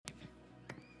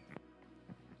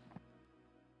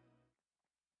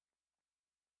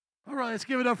right, let's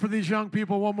give it up for these young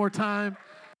people one more time.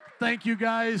 Thank you,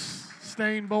 guys.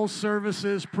 Staying both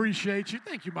services. Appreciate you.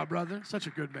 Thank you, my brother. Such a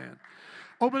good man.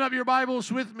 Open up your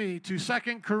Bibles with me to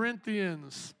 2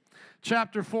 Corinthians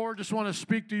chapter 4. Just want to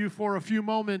speak to you for a few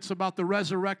moments about the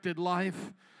resurrected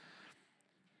life.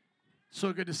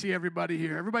 So good to see everybody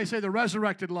here. Everybody say the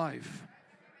resurrected life.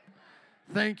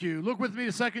 Thank you. Look with me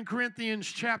to 2 Corinthians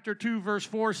chapter 2, verse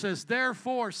 4 says,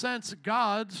 Therefore, since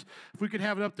God's, if we could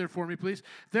have it up there for me, please.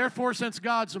 Therefore, since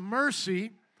God's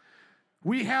mercy,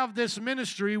 we have this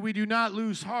ministry, we do not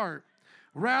lose heart.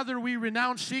 Rather, we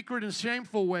renounce secret and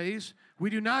shameful ways. We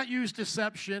do not use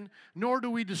deception, nor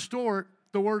do we distort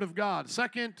the word of God.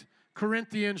 2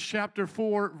 Corinthians chapter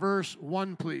 4, verse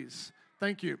 1, please.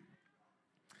 Thank you.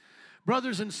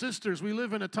 Brothers and sisters, we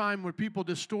live in a time where people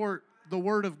distort the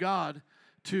word of God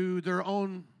to their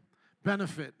own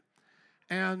benefit.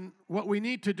 And what we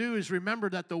need to do is remember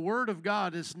that the Word of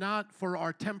God is not for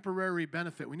our temporary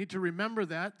benefit. We need to remember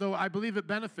that, though I believe it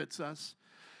benefits us.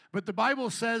 But the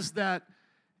Bible says that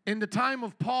in the time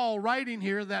of Paul writing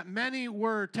here, that many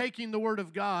were taking the Word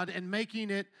of God and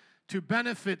making it to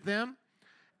benefit them,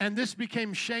 and this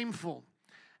became shameful.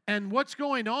 And what's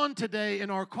going on today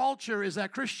in our culture is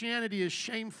that Christianity is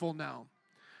shameful now.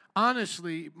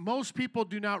 Honestly, most people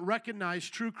do not recognize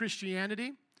true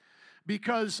Christianity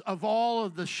because of all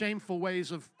of the shameful ways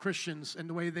of Christians and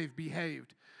the way they've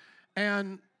behaved.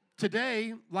 And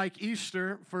today, like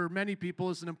Easter, for many people,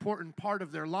 is an important part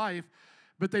of their life,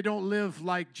 but they don't live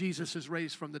like Jesus is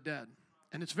raised from the dead.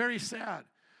 And it's very sad.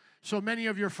 So many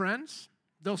of your friends,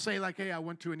 they'll say like, hey, I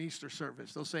went to an Easter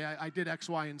service. They'll say, I did X,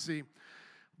 Y, and Z.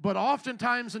 But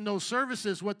oftentimes in those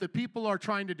services, what the people are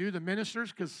trying to do, the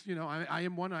ministers, because, I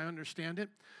am one, I understand it,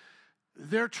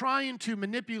 they're trying to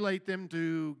manipulate them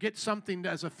to get something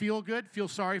as a feel-good, feel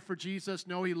sorry for Jesus,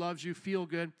 know He loves you, feel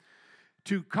good,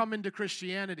 to come into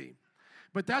Christianity.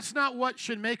 But that's not what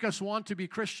should make us want to be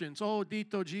Christians. Oh,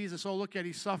 Dito Jesus, oh, look at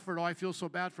He suffered, oh, I feel so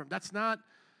bad for Him. That's not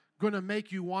going to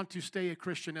make you want to stay a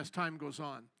Christian as time goes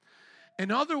on. In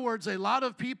other words, a lot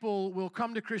of people will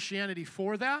come to Christianity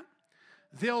for that.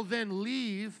 They'll then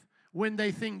leave when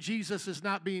they think Jesus is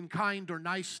not being kind or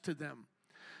nice to them.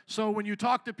 So when you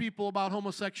talk to people about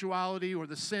homosexuality or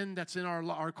the sin that's in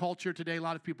our culture today, a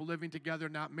lot of people living together,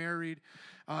 not married.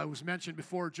 It was mentioned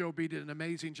before, Joe B. did an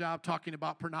amazing job talking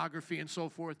about pornography and so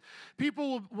forth.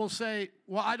 People will say,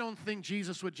 well, I don't think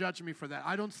Jesus would judge me for that.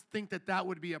 I don't think that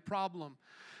would be a problem.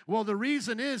 Well, the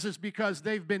reason is because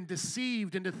they've been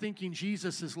deceived into thinking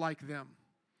Jesus is like them.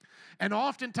 And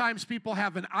oftentimes people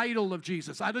have an idol of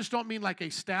Jesus. I just don't mean like a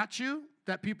statue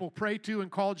that people pray to and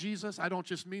call Jesus. I don't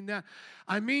just mean that.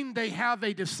 I mean they have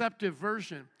a deceptive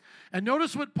version. And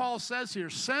notice what Paul says here.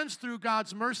 Since through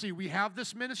God's mercy we have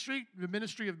this ministry, the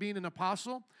ministry of being an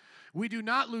apostle, we do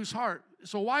not lose heart.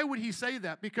 So why would he say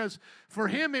that? Because for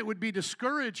him it would be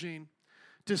discouraging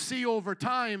to see over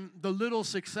time the little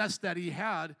success that he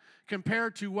had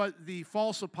compared to what the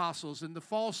false apostles and the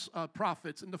false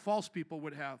prophets and the false people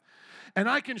would have. And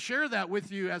I can share that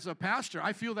with you as a pastor.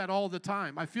 I feel that all the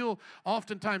time. I feel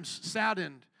oftentimes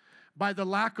saddened by the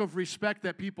lack of respect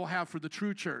that people have for the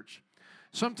true church.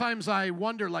 Sometimes I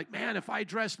wonder, like, man, if I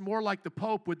dressed more like the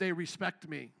Pope, would they respect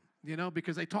me?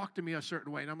 Because they talk to me a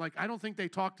certain way. And I'm like, I don't think they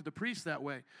talk to the priest that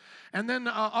way. And then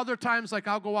other times, like,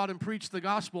 I'll go out and preach the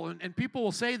gospel, and people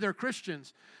will say they're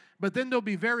Christians, but then they'll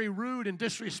be very rude and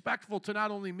disrespectful to not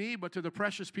only me, but to the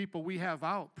precious people we have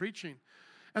out preaching.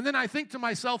 And then I think to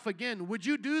myself again, would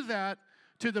you do that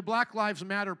to the Black Lives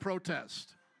Matter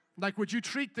protest? Like, would you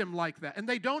treat them like that? And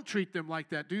they don't treat them like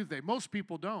that, do they? Most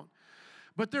people don't.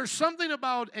 But there's something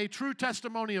about a true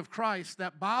testimony of Christ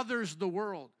that bothers the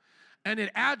world. And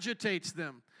it agitates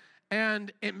them,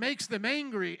 and it makes them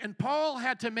angry. And Paul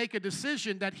had to make a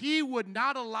decision that he would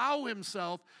not allow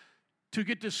himself to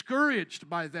get discouraged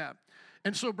by that.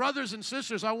 And so, brothers and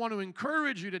sisters, I want to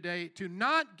encourage you today to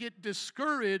not get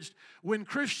discouraged when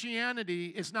Christianity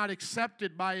is not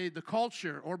accepted by the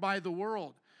culture or by the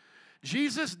world.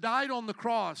 Jesus died on the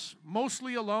cross,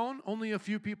 mostly alone, only a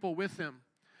few people with him.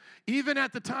 Even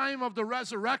at the time of the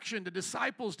resurrection, the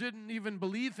disciples didn't even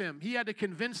believe him. He had to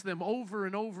convince them over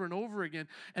and over and over again,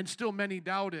 and still many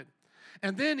doubted.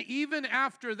 And then even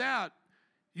after that,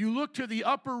 you look to the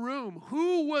upper room.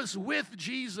 Who was with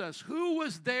Jesus? Who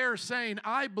was there saying,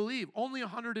 I believe? Only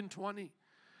 120.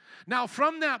 Now,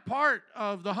 from that part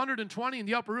of the 120 in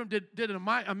the upper room, did an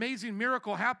amazing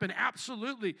miracle happen?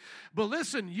 Absolutely. But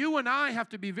listen, you and I have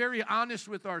to be very honest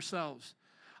with ourselves.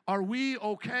 Are we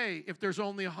okay if there's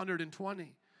only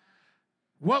 120?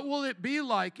 What will it be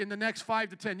like in the next 5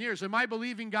 to 10 years? Am I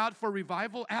believing God for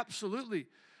revival? Absolutely.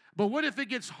 But what if it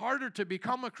gets harder to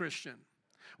become a Christian?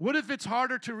 What if it's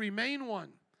harder to remain one?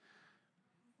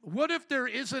 What if there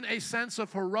isn't a sense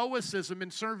of heroicism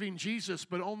in serving Jesus,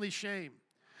 but only shame?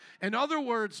 In other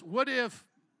words, what if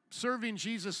serving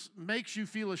Jesus makes you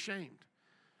feel ashamed?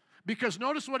 Because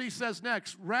notice what he says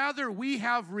next. Rather, we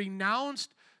have renounced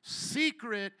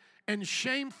secret and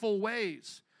shameful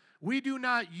ways. We do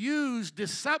not use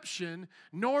deception,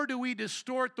 nor do we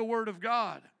distort the word of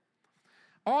God.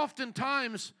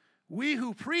 Oftentimes, we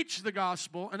who preach the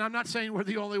gospel, and I'm not saying we're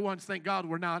the only ones, thank God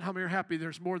we're not. How many are happy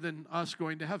there's more than us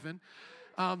going to heaven?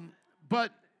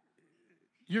 But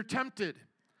you're tempted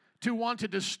to want to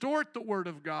distort the word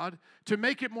of God to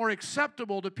make it more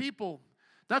acceptable to people.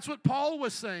 That's what Paul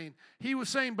was saying. He was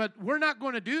saying, but we're not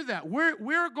going to do that.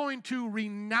 We're going to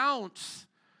renounce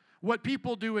what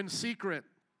people do in secret.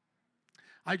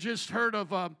 I just heard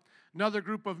of another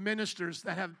group of ministers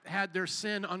that have had their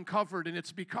sin uncovered, and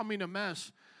it's becoming a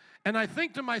mess. And I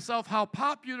think to myself how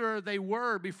popular they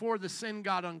were before the sin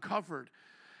got uncovered,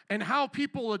 and how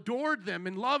people adored them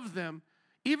and loved them,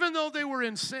 even though they were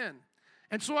in sin.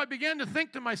 And so I began to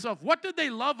think to myself, what did they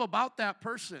love about that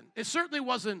person? It certainly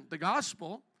wasn't the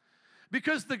gospel,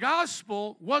 because the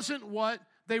gospel wasn't what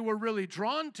they were really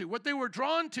drawn to. What they were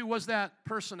drawn to was that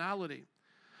personality.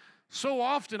 So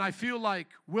often I feel like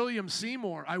William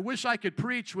Seymour. I wish I could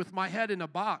preach with my head in a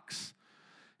box.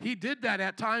 He did that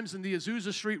at times in the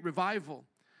Azusa Street revival,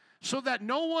 so that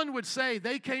no one would say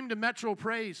they came to Metro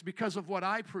Praise because of what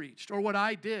I preached or what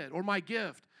I did or my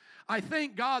gift. I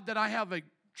thank God that I have a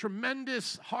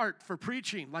tremendous heart for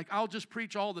preaching. Like, I'll just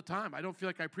preach all the time. I don't feel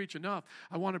like I preach enough.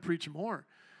 I want to preach more.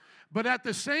 But at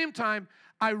the same time,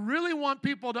 I really want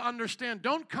people to understand,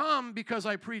 don't come because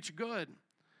I preach good.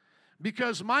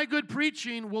 Because my good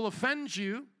preaching will offend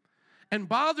you and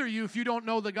bother you if you don't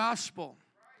know the gospel.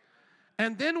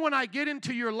 And then when I get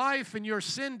into your life and your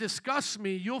sin disgusts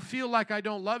me, you'll feel like I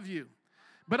don't love you.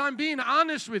 But I'm being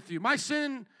honest with you. My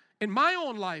sin in my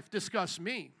own life disgusts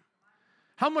me.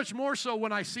 How much more so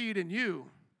when I see it in you?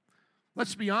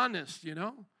 Let's be honest, you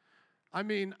know. I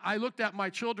mean, I looked at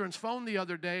my children's phone the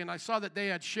other day, and I saw that they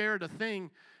had shared a thing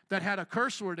that had a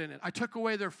curse word in it. I took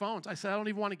away their phones. I said, I don't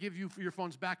even want to give you your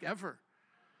phones back ever.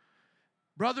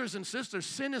 Brothers and sisters,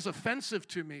 sin is offensive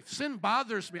to me. Sin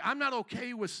bothers me. I'm not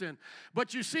okay with sin.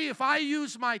 But you see, if I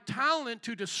use my talent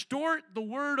to distort the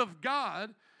word of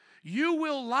God, you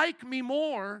will like me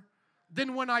more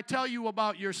than when I tell you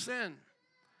about your sin.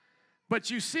 But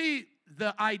you see,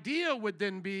 the idea would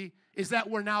then be is that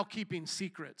we're now keeping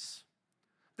secrets.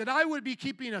 That I would be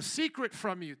keeping a secret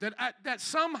from you. That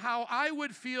somehow I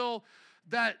would feel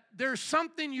that there's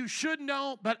something you should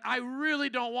know, but I really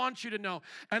don't want you to know.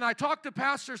 And I talk to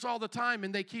pastors all the time,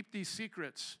 and they keep these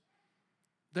secrets.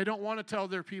 They don't want to tell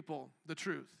their people the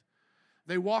truth.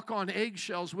 They walk on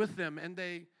eggshells with them, and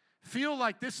they feel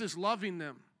like this is loving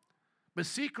them. But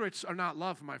secrets are not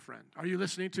love, my friend. Are you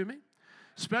listening to me?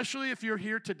 Especially if you're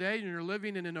here today and you're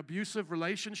living in an abusive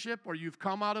relationship, or you've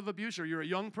come out of abuse, or you're a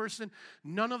young person,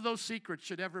 none of those secrets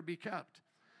should ever be kept.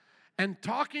 And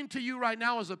talking to you right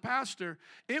now as a pastor,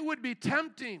 it would be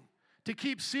tempting to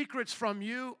keep secrets from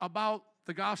you about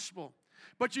the gospel.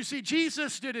 But you see,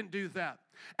 Jesus didn't do that.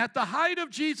 At the height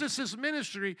of Jesus'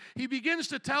 ministry, he begins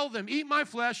to tell them, eat my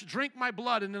flesh, drink my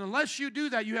blood, and unless you do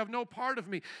that, you have no part of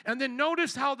me. And then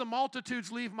notice how the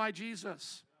multitudes leave my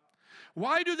Jesus.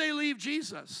 Why do they leave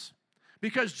Jesus?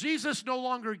 Because Jesus no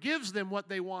longer gives them what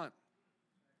they want.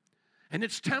 And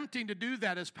it's tempting to do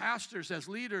that as pastors, as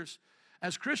leaders,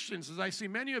 as Christians. As I see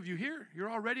many of you here,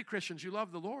 you're already Christians. You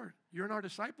love the Lord. You're in our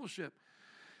discipleship.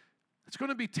 It's going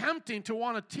to be tempting to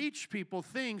want to teach people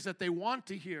things that they want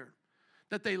to hear,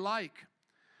 that they like.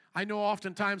 I know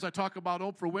oftentimes I talk about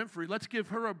Oprah Winfrey. Let's give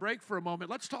her a break for a moment.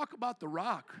 Let's talk about The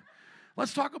Rock.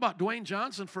 Let's talk about Dwayne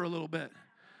Johnson for a little bit.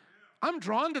 I'm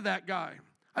drawn to that guy.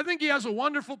 I think he has a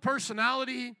wonderful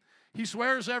personality. He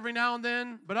swears every now and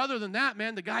then. But other than that,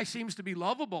 man, the guy seems to be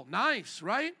lovable. Nice,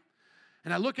 right?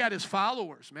 And I look at his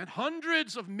followers, man.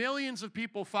 Hundreds of millions of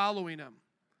people following him.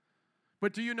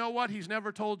 But do you know what? He's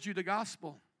never told you the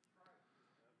gospel.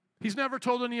 He's never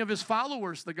told any of his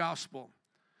followers the gospel.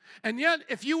 And yet,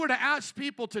 if you were to ask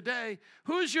people today,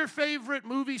 who's your favorite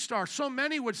movie star? So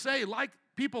many would say,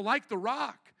 people like The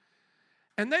Rock.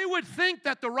 And they would think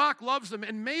that The Rock loves them,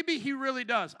 and maybe he really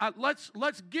does.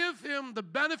 Let's give him the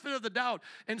benefit of the doubt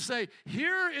and say,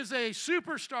 here is a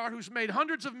superstar who's made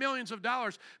hundreds of millions of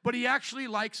dollars, but he actually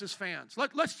likes his fans.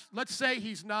 Let's say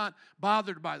he's not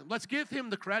bothered by them. Let's give him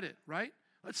the credit, right?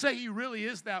 Let's say he really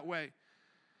is that way.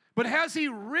 But has he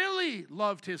really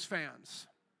loved his fans?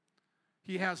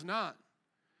 He has not.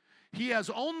 He has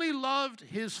only loved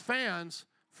his fans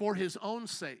for his own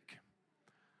sake.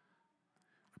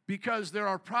 because there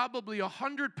are probably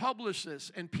 100 publicists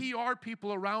and PR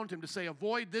people around him to say,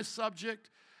 avoid this subject,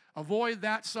 avoid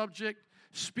that subject,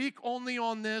 speak only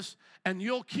on this, and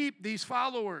you'll keep these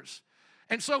followers.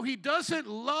 And so he doesn't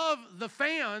love the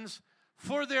fans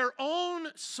for their own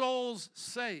soul's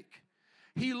sake.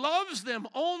 He loves them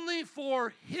only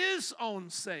for his own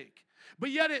sake. But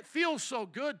yet it feels so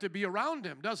good to be around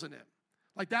him, doesn't it?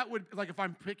 Like if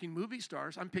I'm picking movie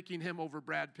stars, I'm picking him over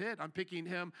Brad Pitt. I'm picking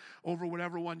him over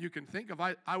whatever one you can think of.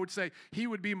 I would say he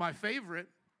would be my favorite.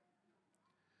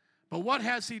 But what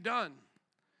has he done?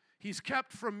 He's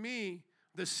kept from me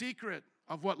the secret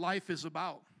of what life is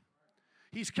about.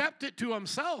 He's kept it to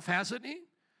himself, hasn't he?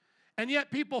 And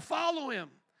yet people follow him.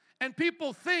 And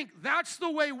people think that's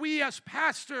the way we as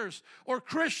pastors or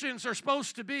Christians are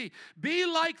supposed to be. Be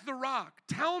like The Rock.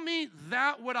 Tell me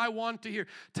that what I want to hear.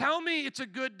 Tell me it's a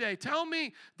good day. Tell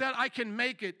me that I can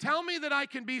make it. Tell me that I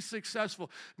can be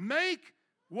successful. Make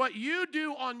what you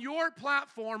do on your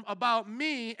platform about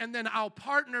me, and then I'll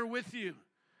partner with you.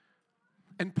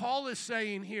 And Paul is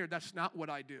saying here, that's not what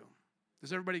I do.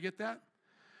 Does everybody get that?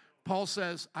 Paul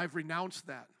says, I've renounced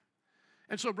that.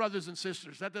 And so, brothers and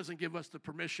sisters, that doesn't give us the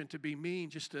permission to be mean,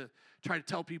 just to try to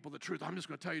tell people the truth. I'm just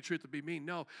going to tell you the truth to be mean.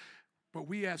 No. But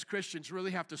we as Christians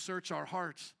really have to search our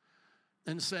hearts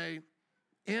and say,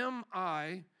 am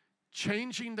I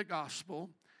changing the gospel?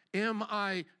 Am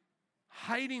I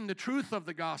hiding the truth of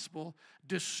the gospel,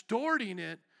 distorting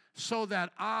it so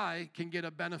that I can get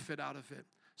a benefit out of it?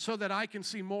 So that I can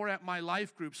see more at my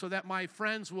life group, so that my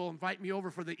friends will invite me over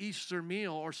for the Easter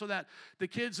meal, or so that the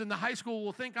kids in the high school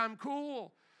will think I'm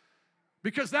cool.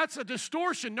 Because that's a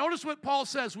distortion. Notice what Paul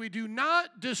says. We do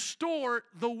not distort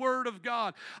the word of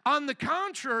God. On the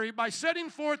contrary, by setting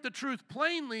forth the truth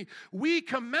plainly, we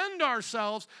commend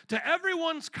ourselves to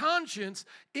everyone's conscience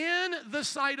in the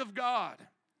sight of God.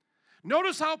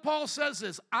 Notice how Paul says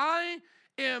this. I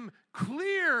am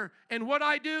clear in what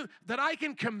I do, that I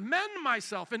can commend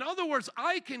myself. In other words,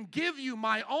 I can give you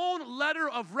my own letter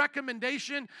of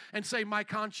recommendation and say my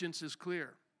conscience is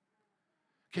clear.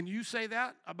 Can you say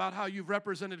that about how you've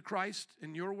represented Christ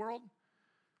in your world?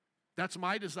 That's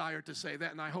my desire to say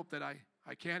that, and I hope that I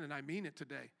can, and I mean it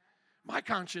today. My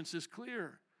conscience is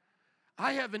clear.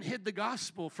 I haven't hid the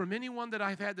gospel from anyone that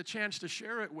I've had the chance to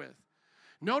share it with.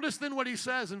 Notice then what he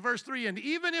says in verse 3, and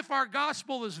even if our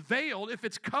gospel is veiled, if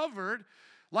it's covered,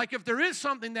 like if there is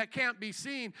something that can't be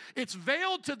seen, it's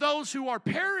veiled to those who are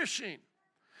perishing.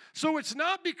 So it's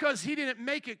not because he didn't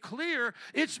make it clear,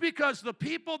 it's because the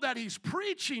people that he's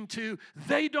preaching to,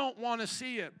 they don't want to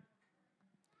see it.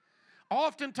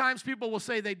 Oftentimes people will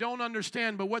say they don't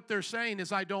understand, but what they're saying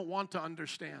is I don't want to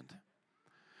understand.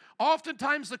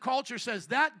 Oftentimes the culture says,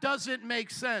 that doesn't make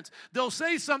sense. They'll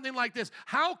say something like this,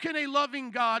 how can a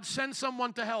loving God send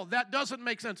someone to hell? That doesn't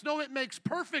make sense. No, it makes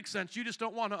perfect sense. You just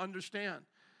don't want to understand.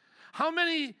 How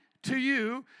many to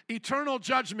you eternal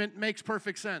judgment makes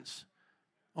perfect sense?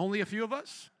 Only a few of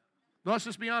us? Let's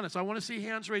just be honest. I want to see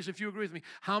hands raised if you agree with me.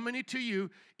 How many to you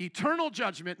eternal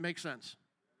judgment makes sense?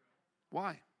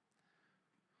 Why?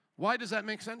 Why does that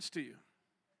make sense to you?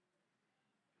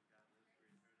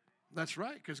 That's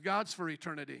right, because God's for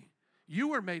eternity. You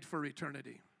were made for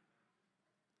eternity.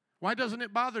 Why doesn't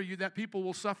it bother you that people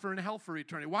will suffer in hell for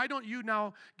eternity? Why don't you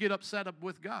now get upset up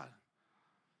with God?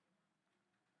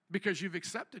 Because you've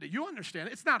accepted it. You understand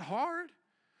it. It's not hard.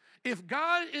 If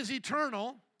God is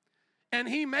eternal and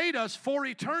he made us for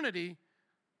eternity,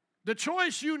 the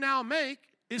choice you now make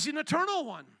is an eternal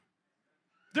one.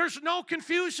 There's no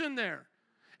confusion there.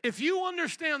 If you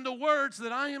understand the words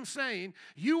that I am saying,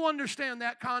 you understand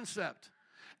that concept.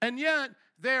 And yet,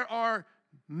 there are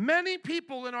many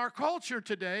people in our culture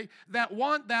today that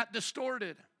want that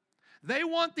distorted. They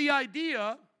want the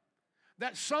idea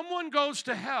that someone goes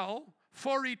to hell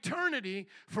for eternity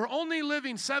for only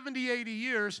living 70, 80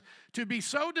 years to be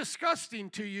so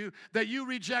disgusting to you that you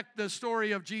reject the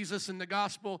story of Jesus and the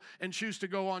gospel and choose to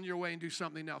go on your way and do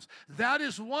something else. That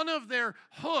is one of their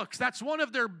hooks. That's one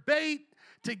of their bait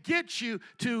to get you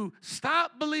to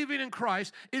stop believing in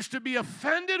Christ, is to be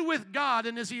offended with God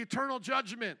and his eternal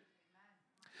judgment.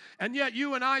 And yet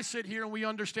you and I sit here and we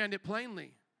understand it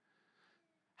plainly.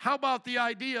 How about the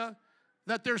idea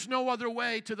that there's no other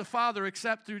way to the Father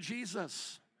except through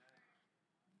Jesus?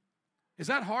 Is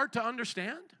that hard to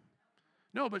understand?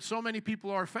 No, but so many people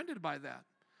are offended by that.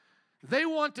 They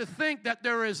want to think that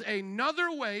there is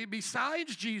another way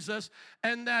besides Jesus,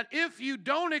 and that if you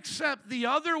don't accept the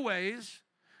other ways,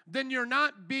 then you're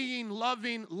not being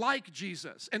loving like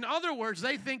Jesus. In other words,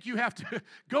 they think you have to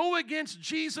go against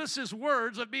Jesus'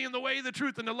 words of being the way, the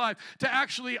truth, and the life to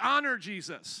actually honor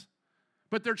Jesus.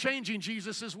 But they're changing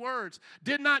Jesus' words.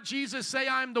 Did not Jesus say,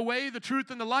 I am the way, the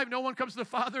truth, and the life? No one comes to the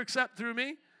Father except through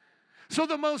me. So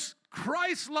the most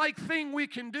Christ-like thing we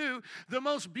can do, the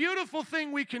most beautiful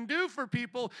thing we can do for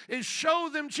people is show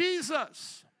them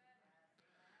Jesus.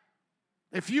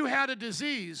 If you had a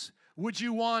disease, would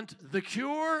you want the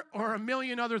cure or a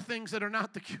million other things that are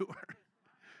not the cure?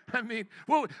 I mean,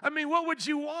 what would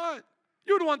you want?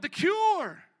 You would want the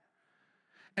cure.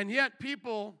 And yet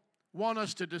people want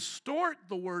us to distort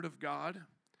the Word of God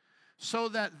so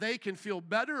that they can feel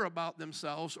better about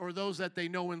themselves or those that they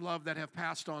know and love that have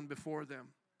passed on before them.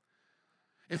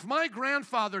 If my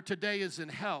grandfather today is in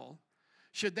hell,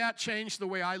 should that change the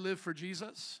way I live for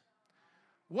Jesus?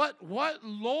 What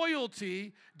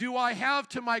loyalty do I have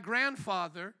to my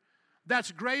grandfather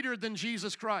that's greater than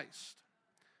Jesus Christ?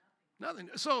 Nothing.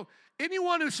 So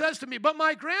anyone who says to me, but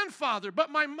my grandfather, but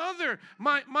my mother,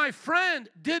 my friend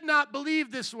did not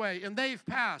believe this way and they've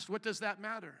passed, what does that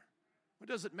matter? What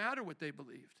does it matter what they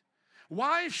believed?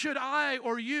 Why should I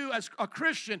or you as a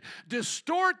Christian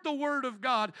distort the Word of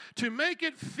God to make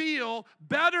it feel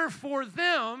better for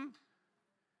them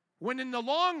when in the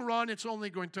long run it's only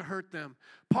going to hurt them?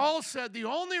 Paul said the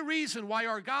only reason why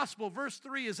our gospel, verse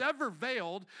 3, is ever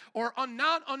veiled or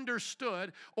not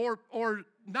understood or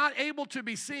not able to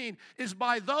be seen is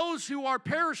by those who are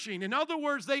perishing. In other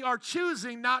words, they are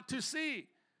choosing not to see.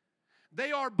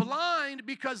 They are blind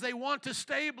because they want to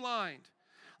stay blind.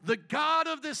 The God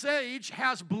of this age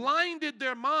has blinded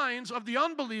their minds of the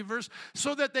unbelievers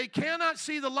so that they cannot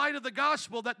see the light of the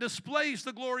gospel that displays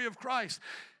the glory of Christ.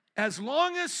 As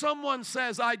long as someone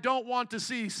says, I don't want to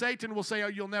see, Satan will say, oh,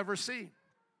 you'll never see.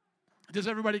 Does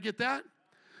everybody get that?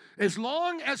 As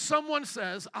long as someone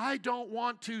says, I don't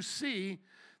want to see,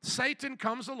 Satan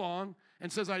comes along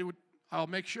and says, I'll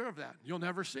make sure of that. You'll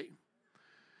never see.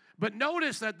 But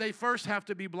notice that they first have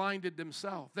to be blinded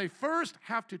themselves. They first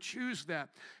have to choose that.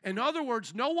 In other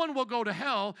words, no one will go to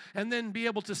hell and then be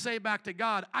able to say back to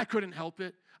God, I couldn't help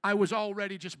it. I was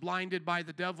already just blinded by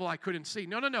the devil. I couldn't see.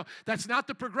 No. That's not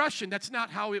the progression. That's not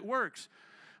how it works.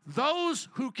 Those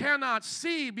who cannot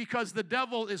see because the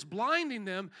devil is blinding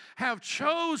them have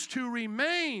chose to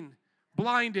remain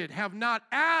blinded, have not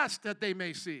asked that they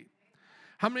may see.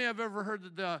 How many have ever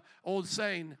heard the old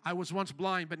saying, I was once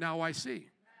blind, but now I see?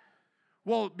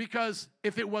 Well, because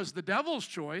if it was the devil's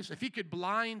choice, if he could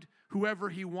blind whoever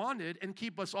he wanted and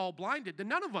keep us all blinded, then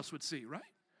none of us would see, right?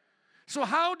 So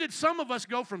how did some of us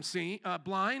go from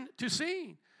blind to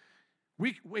seeing?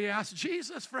 We asked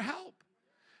Jesus for help.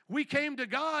 We came to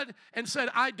God and said,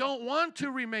 I don't want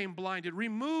to remain blinded.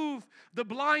 Remove the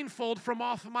blindfold from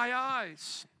off my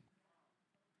eyes.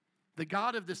 The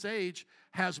God of this age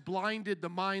has blinded the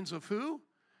minds of who?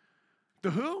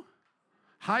 The who?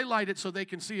 Highlight it so they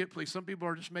can see it, please. Some people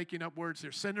are just making up words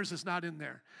here. Sinners is not in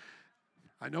there.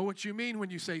 I know what you mean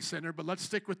when you say sinner, but let's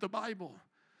stick with the Bible.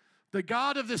 The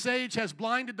God of this age has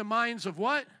blinded the minds of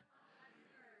what?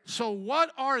 So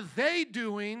what are they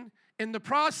doing in the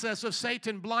process of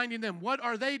Satan blinding them? What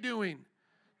are they doing?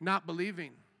 Not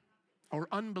believing or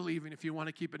unbelieving, if you want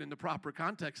to keep it in the proper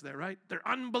context there, right? They're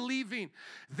unbelieving.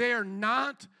 They're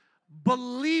not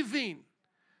believing.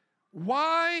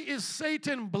 Why is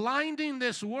Satan blinding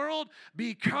this world?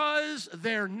 Because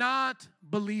they're not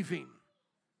believing.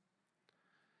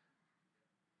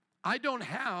 I don't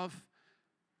have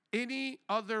any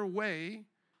other way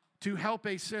to help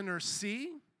a sinner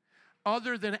see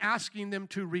other than asking them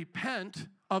to repent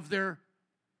of their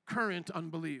current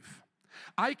unbelief.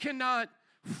 I cannot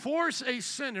force a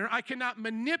sinner. I cannot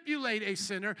manipulate a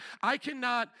sinner. I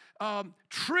cannot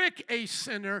trick a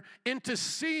sinner into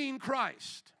seeing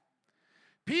Christ.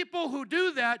 People who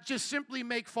do that just simply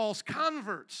make false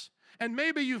converts. And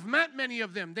maybe you've met many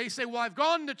of them. They say, well, I've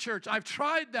gone to church. I've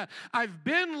tried that. I've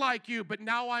been like you, but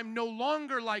now I'm no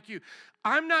longer like you.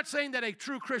 I'm not saying that a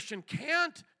true Christian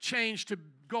can't change to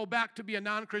go back to be a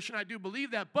non-Christian. I do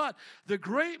believe that. But the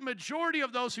great majority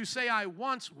of those who say I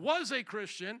once was a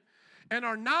Christian and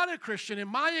are not a Christian, in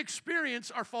my experience,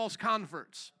 are false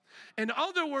converts. In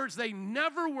other words, they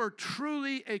never were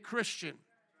truly a Christian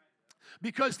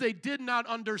because they did not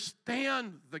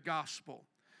understand the gospel.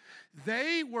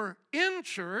 They were in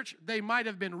church. They might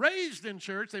have been raised in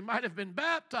church. They might have been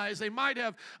baptized. They might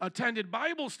have attended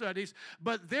Bible studies.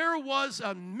 But there was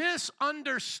a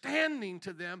misunderstanding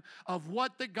to them of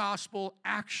what the gospel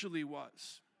actually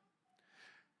was.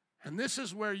 And this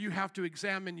is where you have to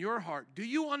examine your heart. Do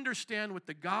you understand what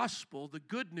the gospel, the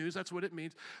good news, that's what it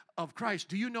means, of Christ,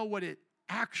 do you know what it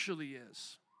actually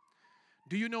is?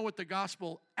 Do you know what the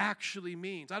gospel actually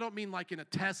means? I don't mean like in a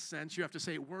test sense. You have to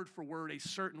say it word for word a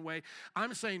certain way.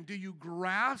 I'm saying, do you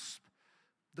grasp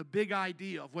the big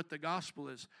idea of what the gospel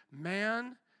is.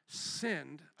 Man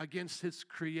sinned against his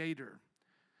creator.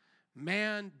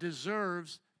 Man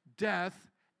deserves death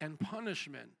and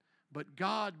punishment, but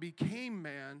God became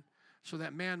man so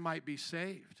that man might be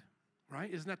saved,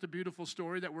 right? Isn't that the beautiful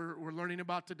story that we're learning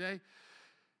about today?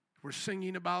 We're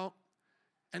singing about.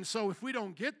 And so if we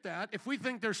don't get that, if we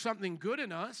think there's something good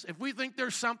in us, if we think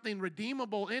there's something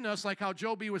redeemable in us, like how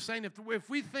Joby was saying, if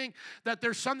we think that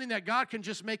there's something that God can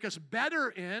just make us better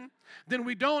in, then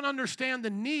we don't understand the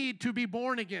need to be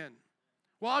born again.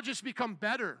 Well, I'll just become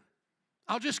better.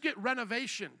 I'll just get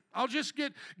renovation. I'll just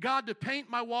get God to paint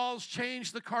my walls,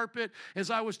 change the carpet,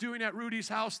 as I was doing at Rudy's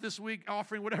house this week,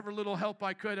 offering whatever little help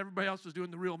I could. Everybody else was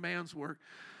doing the real man's work.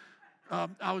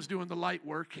 I was doing the light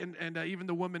work, and even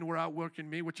the women were outworking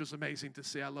me, which was amazing to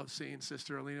see. I love seeing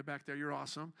Sister Alina back there. You're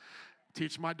awesome.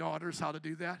 Teach my daughters how to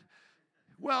do that.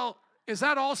 Well, is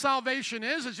that all salvation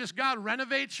is? Is just God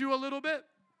renovates you a little bit?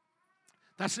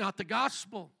 That's not the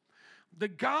gospel. The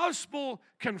gospel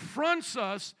confronts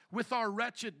us with our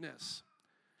wretchedness.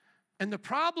 And the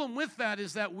problem with that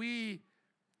is that we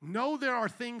know there are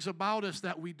things about us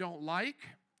that we don't like,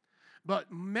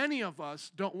 but many of us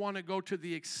don't want to go to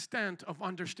the extent of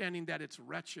understanding that it's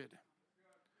wretched.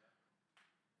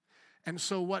 And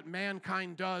so what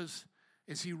mankind does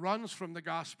is he runs from the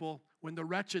gospel when the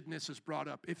wretchedness is brought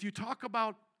up. If you talk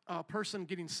about a person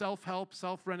getting self-help,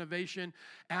 self-renovation,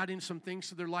 adding some things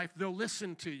to their life, they'll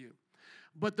listen to you.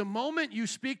 But the moment you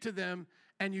speak to them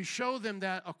and you show them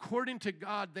that according to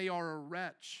God they are a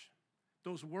wretch,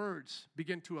 those words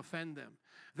begin to offend them.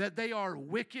 That they are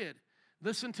wicked.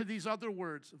 Listen to these other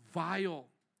words, vile.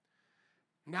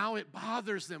 Now it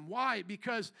bothers them. Why?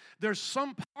 Because there's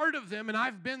some part of them, and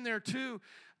I've been there too,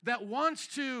 that wants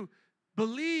to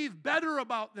believe better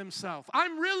about themselves.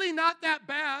 I'm really not that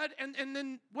bad. And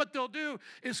then what they'll do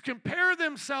is compare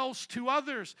themselves to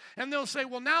others. And they'll say,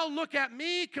 well, now look at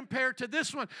me compared to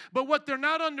this one. But what they're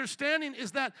not understanding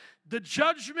is that the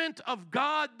judgment of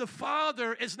God the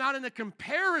Father is not in a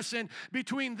comparison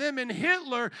between them and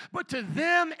Hitler, but to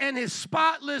them and his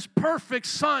spotless, perfect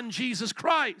Son, Jesus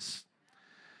Christ.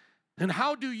 And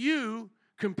how do you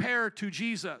compare to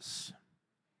Jesus?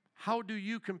 How do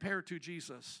you compare to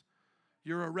Jesus?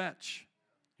 You're a wretch.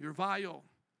 You're vile.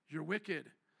 You're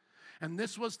wicked. And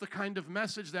this was the kind of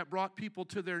message that brought people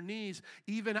to their knees,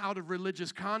 even out of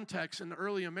religious context in the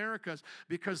early Americas,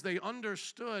 because they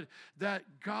understood that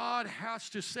God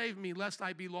has to save me lest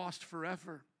I be lost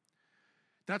forever.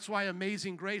 That's why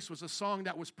Amazing Grace was a song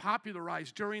that was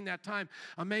popularized during that time.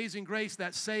 Amazing Grace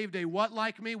that saved a what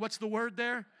like me? What's the word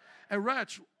there? A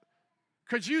wretch.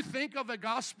 Could you think of a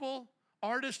gospel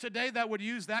artist today that would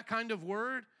use that kind of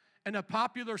word? And a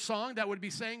popular song that would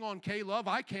be sang on K-Love?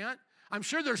 I can't. I'm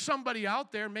sure there's somebody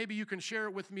out there. Maybe you can share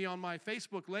it with me on my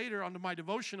Facebook later, on my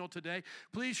devotional today.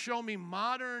 Please show me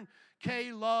modern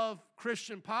K-Love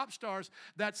Christian pop stars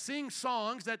that sing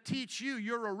songs that teach you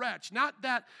you're a wretch. Not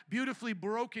that beautifully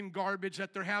broken garbage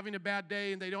that they're having a bad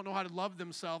day and they don't know how to love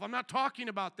themselves. I'm not talking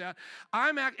about that.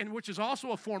 And which is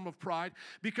also a form of pride,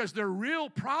 because their real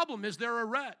problem is they're a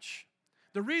wretch.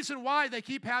 The reason why they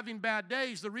keep having bad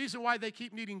days, the reason why they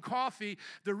keep needing coffee,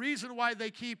 the reason why they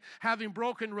keep having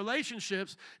broken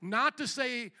relationships, not to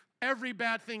say every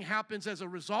bad thing happens as a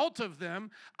result of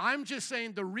them. I'm just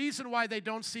saying the reason why they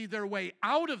don't see their way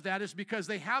out of that is because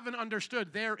they haven't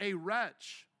understood they're a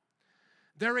wretch.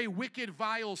 They're a wicked,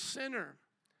 vile sinner.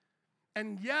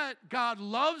 And yet God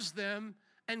loves them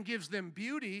and gives them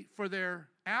beauty for their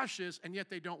ashes, and yet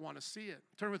they don't want to see it.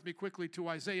 Turn with me quickly to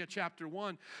Isaiah chapter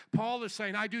 1. Paul is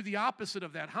saying, I do the opposite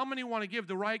of that. How many want to give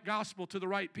the right gospel to the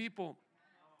right people?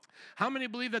 How many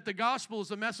believe that the gospel is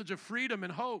a message of freedom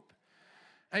and hope?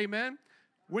 Amen.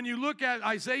 When you look at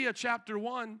Isaiah chapter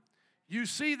 1, you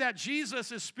see that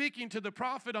Jesus is speaking to the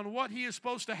prophet on what he is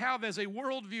supposed to have as a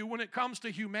worldview when it comes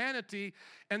to humanity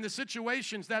and the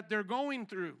situations that they're going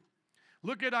through.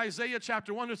 Look at Isaiah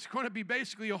chapter 1. It's going to be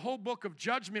basically a whole book of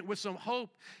judgment with some hope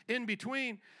in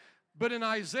between. But in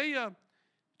Isaiah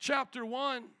chapter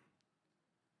 1,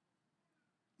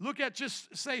 look at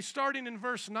just say starting in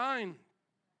verse 9.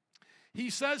 He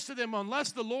says to them,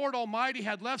 unless the Lord Almighty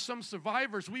had left some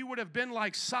survivors, we would have been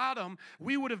like Sodom.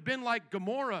 We would have been like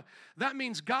Gomorrah. That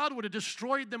means God would have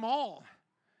destroyed them all.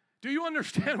 Do you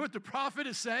understand what the prophet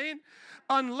is saying?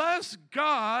 Unless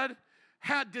God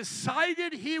had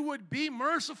decided he would be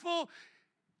merciful,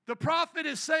 the prophet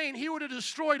is saying he would have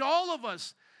destroyed all of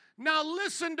us. Now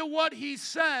listen to what he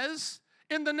says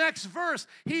in the next verse.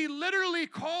 He literally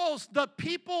calls the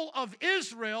people of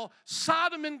Israel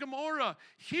Sodom and Gomorrah.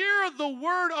 Hear the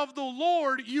word of the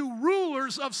Lord, you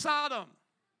rulers of Sodom.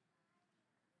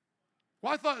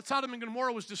 Well, I thought Sodom and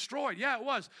Gomorrah was destroyed. Yeah, it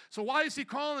was. So why is he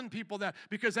calling people that?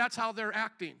 Because that's how they're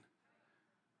acting.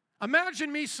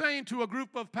 Imagine me saying to a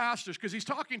group of pastors, because he's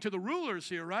talking to the rulers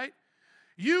here, right?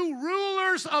 You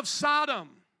rulers of Sodom.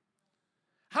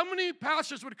 How many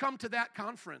pastors would come to that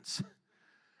conference?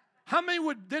 How many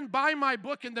would then buy my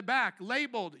book in the back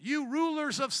labeled, You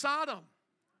Rulers of Sodom?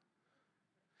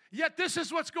 Yet this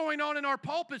is what's going on in our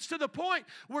pulpits, to the point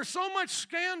where so much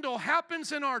scandal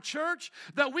happens in our church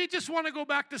that we just want to go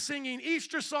back to singing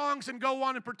Easter songs and go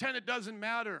on and pretend it doesn't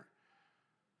matter.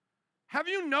 Have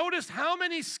you noticed how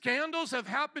many scandals have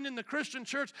happened in the Christian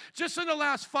church just in the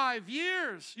last 5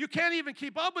 years? You can't even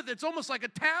keep up with it. It's almost like a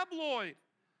tabloid.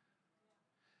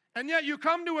 And yet you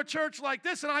come to a church like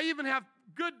this, and I even have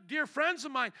good, dear friends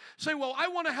of mine say, well, I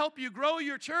want to help you grow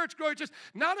your church, grow your church.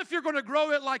 Not if you're going to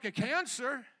grow it like a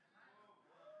cancer.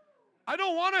 I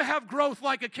don't want to have growth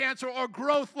like a cancer or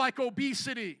growth like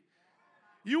obesity.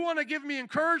 You want to give me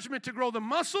encouragement to grow the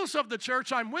muscles of the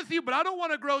church, I'm with you, but I don't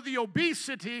want to grow the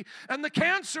obesity and the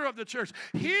cancer of the church.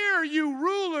 Hear, you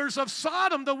rulers of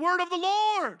Sodom, the word of the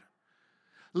Lord.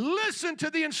 Listen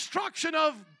to the instruction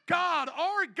of God,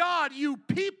 our God, you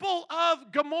people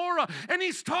of Gomorrah. And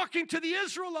he's talking to the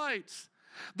Israelites.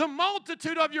 The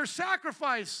multitude of your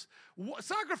sacrifices,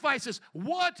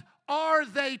 what are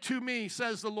they to me,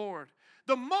 says the Lord?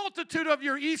 The multitude of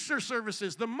your Easter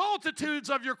services, the multitudes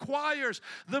of your choirs,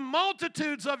 the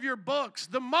multitudes of your books,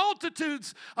 the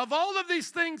multitudes of all of these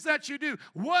things that you do,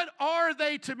 what are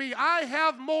they to me? I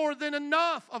have more than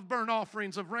enough of burnt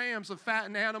offerings, of rams, of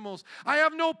fattened animals. I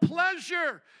have no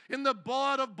pleasure in the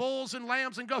blood of bulls and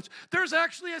lambs and goats. There's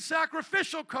actually a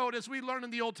sacrificial code, as we learn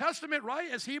in the Old Testament, right?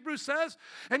 As Hebrews says.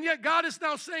 And yet God is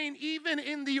now saying, even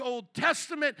in the Old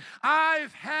Testament,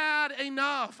 I've had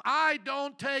enough. I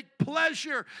don't take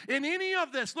pleasure in any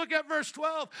of this. Look at verse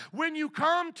 12. When you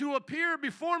come to appear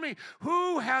before me,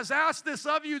 who has asked this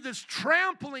of you, this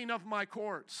trampling of my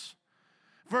courts?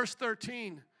 Verse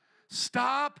 13.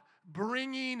 Stop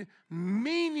bringing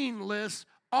meaningless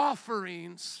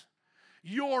offerings.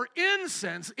 Your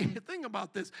incense, think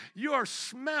about this, your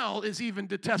smell is even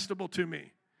detestable to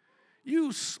me.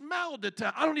 You smell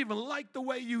detestable. I don't even like the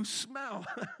way you smell.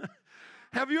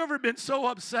 Have you ever been so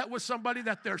upset with somebody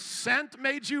that their scent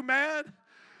made you mad?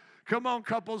 Come on,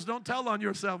 couples, don't tell on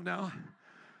yourself now.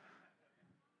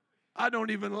 I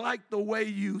don't even like the way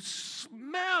you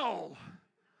smell.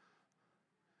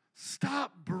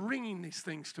 Stop bringing these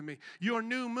things to me. Your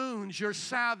new moons, your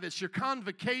Sabbaths, your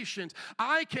convocations.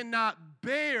 I cannot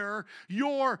bear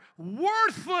your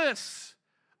worthless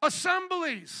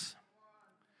assemblies.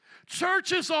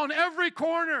 Churches on every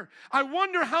corner. I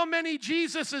wonder how many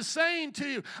Jesus is saying to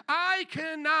you, I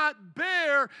cannot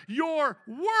bear your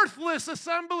worthless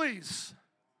assemblies.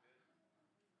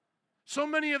 So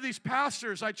many of these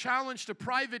pastors I challenge to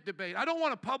private debate. I don't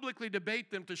want to publicly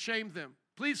debate them to shame them.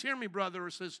 Please hear me, brother or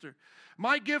sister.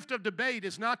 My gift of debate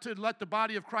is not to let the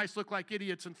body of Christ look like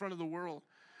idiots in front of the world.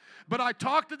 But I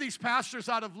talk to these pastors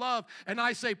out of love, and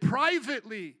I say,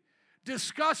 privately,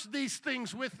 discuss these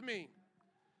things with me.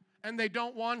 And they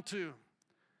don't want to.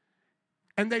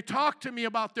 And they talk to me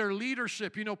about their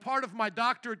leadership. You know, part of my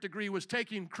doctorate degree was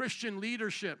taking Christian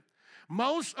leadership.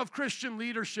 Most of Christian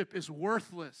leadership is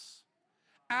worthless.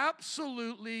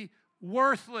 Absolutely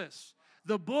worthless.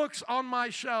 The books on my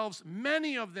shelves,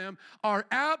 many of them are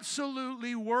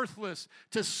absolutely worthless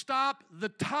to stop the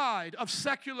tide of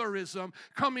secularism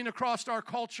coming across our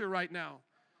culture right now.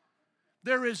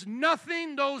 There is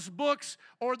nothing those books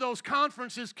or those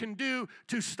conferences can do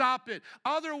to stop it.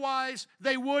 Otherwise,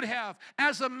 they would have.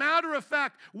 As a matter of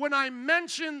fact, when I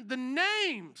mention the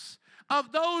names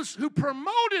of those who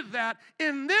promoted that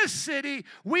in this city,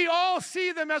 we all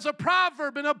see them as a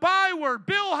proverb and a byword.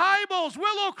 Bill Hybels,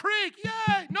 Willow Creek,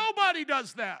 yay, nobody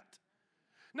does that.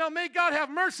 Now, may God have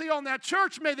mercy on that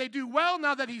church. May they do well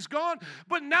now that he's gone.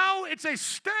 But now it's a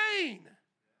stain.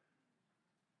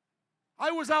 I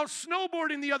was out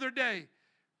snowboarding the other day,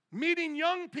 meeting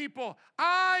young people.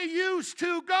 I used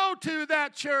to go to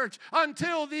that church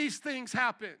until these things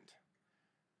happened.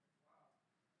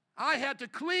 I had to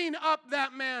clean up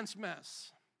that man's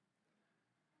mess.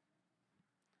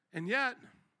 And yet,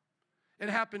 it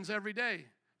happens every day.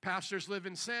 Pastors live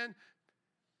in sin.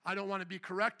 I don't want to be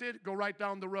corrected. Go right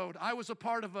down the road. I was a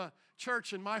part of a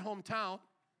church in my hometown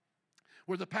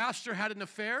where the pastor had an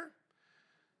affair.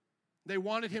 They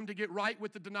wanted him to get right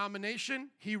with the denomination.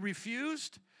 He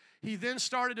refused. He then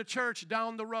started a church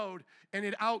down the road, and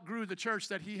it outgrew the church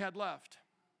that he had left.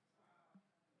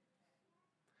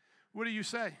 What do you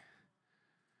say?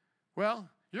 Well,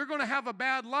 you're going to have a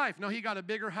bad life. No, he got a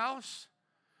bigger house,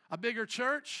 a bigger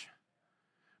church.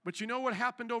 But you know what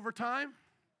happened over time?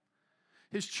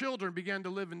 His children began to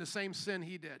live in the same sin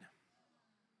he did.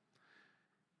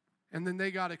 And then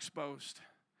they got exposed.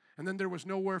 And then there was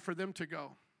nowhere for them to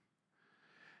go.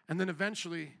 And then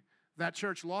eventually, that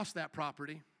church lost that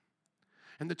property.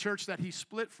 And the church that he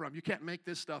split from, you can't make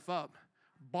this stuff up,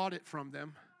 bought it from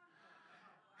them.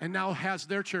 And now has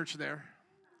their church there.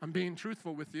 I'm being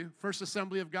truthful with you. First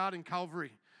Assembly of God in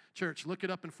Calvary Church. Look it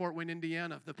up in Fort Wayne,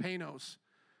 Indiana, the Panos.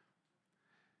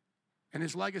 And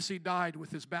his legacy died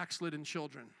with his backslidden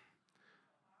children.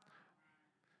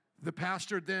 The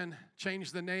pastor then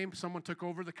changed the name. Someone took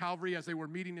over the Calvary as they were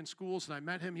meeting in schools, and I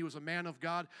met him. He was a man of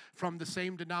God from the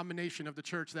same denomination of the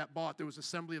church that there was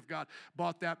Assembly of God,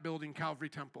 bought that building, Calvary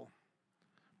Temple.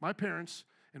 My parents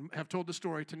have told the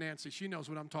story to Nancy. She knows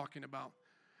what I'm talking about.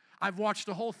 I've watched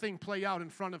the whole thing play out in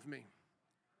front of me.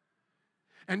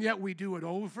 And yet we do it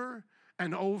over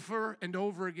and over and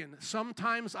over again.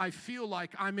 Sometimes I feel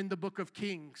like I'm in the book of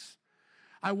Kings.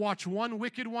 I watch one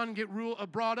wicked one get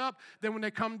brought up. Then when they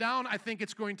come down, I think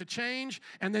it's going to change.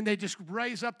 And then they just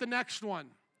raise up the next one.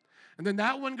 And then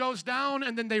that one goes down,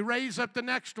 and then they raise up the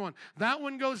next one. That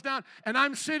one goes down. And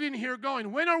I'm sitting here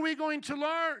going, when are we going to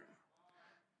learn?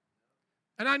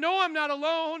 And I know I'm not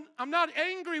alone. I'm not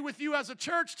angry with you as a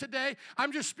church today.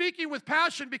 I'm just speaking with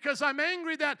passion because I'm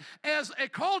angry that as a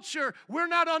culture, we're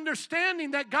not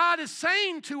understanding that God is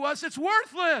saying to us, it's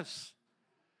worthless.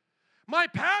 My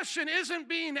passion isn't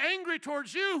being angry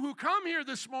towards you who come here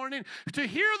this morning to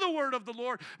hear the word of the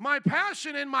Lord. My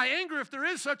passion and my anger, if there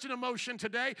is such an emotion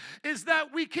today, is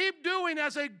that we keep doing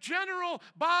as a general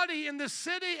body in this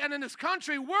city and in this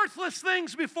country worthless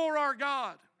things before our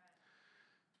God.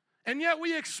 And yet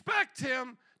we expect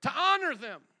Him to honor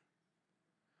them.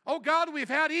 Oh God, we've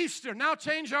had Easter, now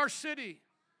change our city.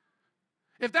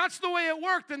 If that's the way it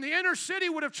worked, then the inner city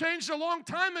would have changed a long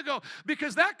time ago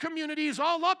because that community is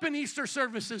all up in Easter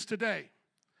services today.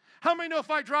 How many know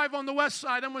if I drive on the west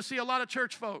side, I'm going to see a lot of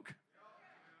church folk?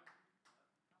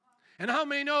 And how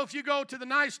many know if you go to the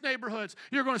nice neighborhoods,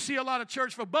 you're going to see a lot of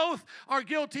church folk? Both are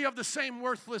guilty of the same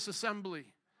worthless assembly.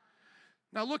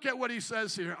 Now look at what he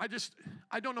says here.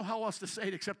 I don't know how else to say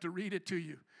it except to read it to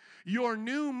you. Your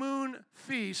new moon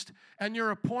feast and your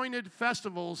appointed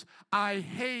festivals I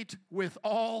hate with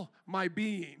all my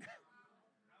being.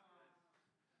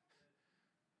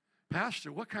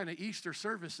 Pastor, what kind of Easter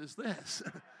service is this?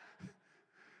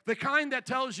 The kind that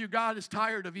tells you God is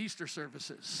tired of Easter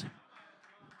services.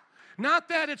 Not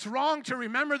that it's wrong to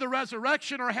remember the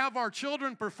resurrection or have our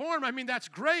children perform. I mean, that's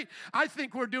great. I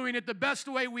think we're doing it the best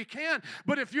way we can.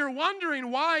 But if you're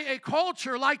wondering why a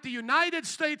culture like the United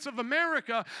States of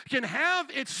America can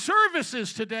have its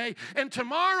services today and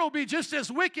tomorrow be just as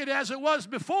wicked as it was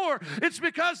before, it's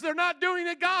because they're not doing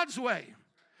it God's way.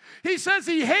 He says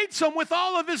He hates them with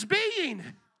all of His being.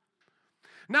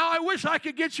 Now, I wish I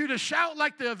could get you to shout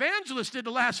like the evangelist did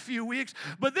the last few weeks,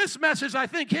 but this message, I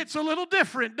think, hits a little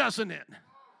different, doesn't it?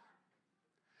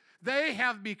 They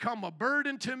have become a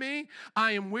burden to me.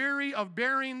 I am weary of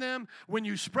bearing them. When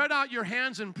you spread out your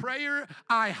hands in prayer,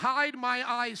 I hide my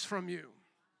eyes from you.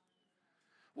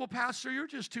 Well, Pastor, you're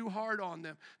just too hard on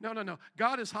them. No.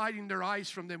 God is hiding their eyes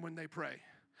from them when they pray.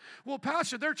 Well,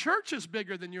 Pastor, their church is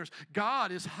bigger than yours.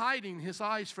 God is hiding His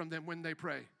eyes from them when they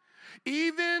pray.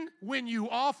 Even when you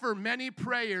offer many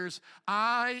prayers,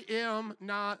 I am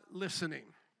not listening.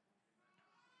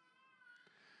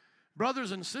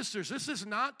 Brothers and sisters, this is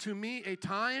not to me a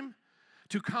time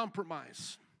to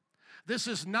compromise. This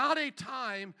is not a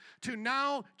time to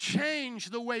now change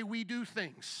the way we do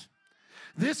things.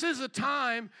 This is a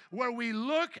time where we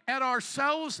look at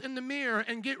ourselves in the mirror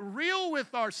and get real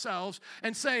with ourselves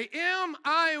and say, am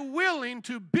I willing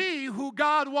to be who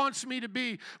God wants me to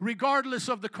be, regardless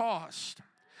of the cost?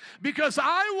 Because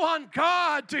I want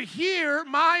God to hear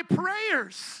my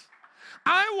prayers.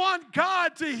 I want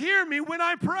God to hear me when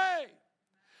I pray.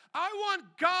 I want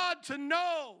God to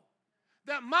know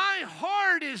that my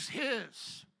heart is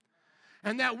His.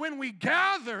 And that when we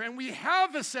gather and we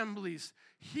have assemblies,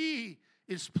 He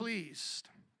is pleased.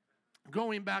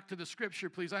 Going back to the scripture,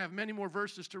 please. I have many more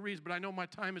verses to read, but I know my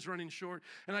time is running short,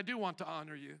 and I do want to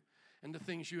honor you and the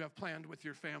things you have planned with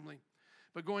your family.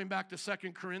 But going back to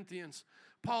 2 Corinthians,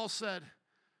 Paul said,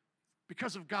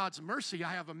 because of God's mercy,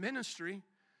 I have a ministry,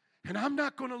 and I'm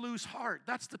not going to lose heart.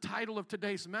 That's the title of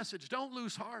today's message. Don't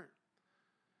lose heart.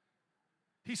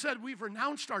 He said, we've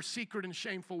renounced our secret and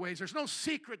shameful ways. There's no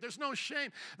secret. There's no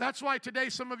shame. That's why today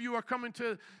some of you are coming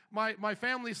to my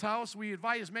family's house. We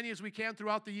invite as many as we can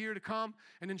throughout the year to come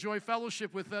and enjoy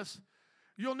fellowship with us.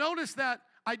 You'll notice that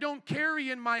I don't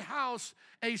carry in my house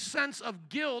a sense of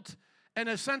guilt and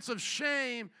a sense of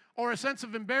shame or a sense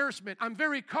of embarrassment. I'm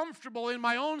very comfortable in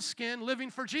my own skin living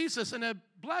for Jesus in a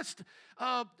blessed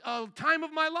time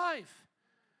of my life.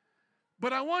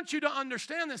 But I want you to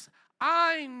understand this.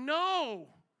 I know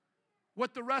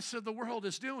what the rest of the world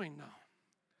is doing now.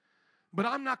 But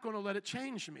I'm not going to let it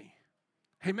change me.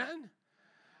 Amen?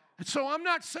 And so I'm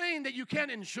not saying that you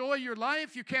can't enjoy your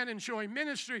life, you can't enjoy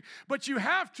ministry, but you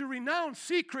have to renounce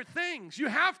secret things. You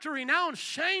have to renounce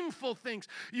shameful things.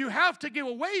 You have to get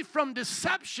away from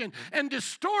deception and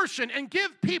distortion and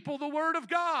give people the Word of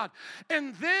God.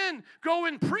 And then go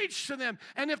and preach to them.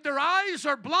 And if their eyes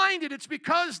are blinded, it's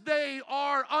because they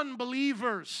are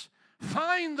unbelievers.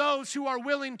 Find those who are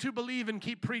willing to believe and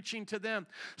keep preaching to them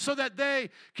so that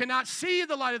they cannot see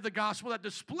the light of the gospel that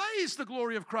displays the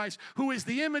glory of Christ, who is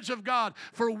the image of God.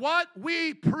 For what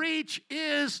we preach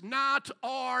is not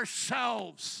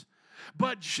ourselves,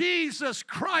 but Jesus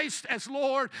Christ as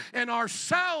Lord and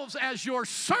ourselves as your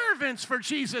servants for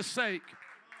Jesus' sake.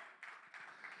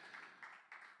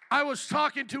 I was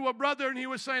talking to a brother and he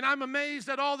was saying, I'm amazed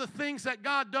at all the things that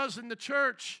God does in the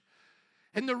church.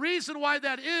 And the reason why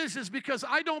that is because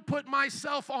I don't put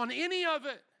myself on any of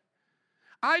it.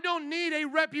 I don't need a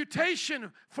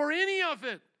reputation for any of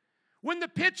it. When the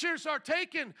pictures are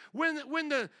taken, when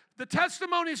the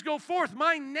testimonies go forth,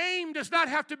 my name does not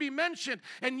have to be mentioned.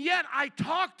 And yet I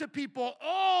talk to people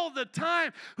all the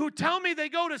time who tell me they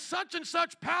go to such and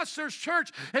such pastor's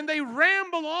church and they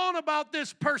ramble on about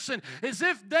this person as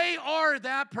if they are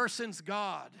that person's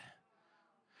God.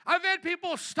 I've had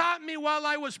people stop me while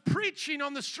I was preaching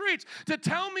on the streets to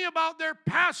tell me about their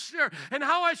pastor and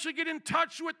how I should get in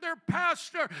touch with their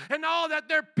pastor and all that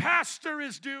their pastor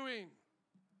is doing.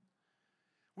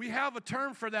 We have a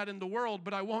term for that in the world,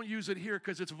 but I won't use it here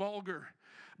because it's vulgar.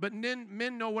 But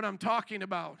men know what I'm talking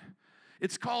about.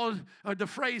 It's called, the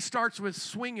phrase starts with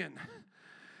swinging.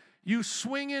 You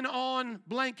swinging on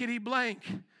blankety blank.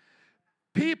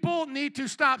 People need to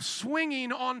stop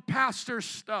swinging on pastor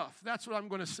stuff. That's what I'm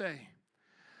going to say.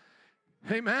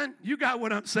 Amen. You got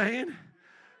what I'm saying.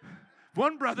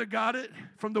 One brother got it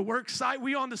from the work site.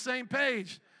 We on the same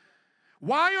page.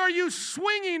 Why are you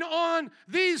swinging on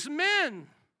these men,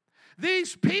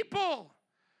 these people,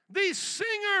 these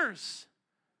singers,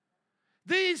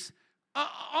 these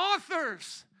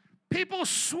authors? People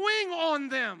swing on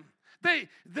them.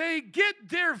 They get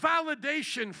their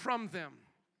validation from them.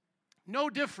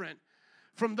 No different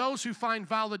from those who find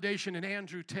validation in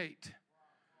Andrew Tate.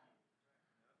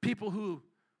 People who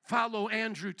follow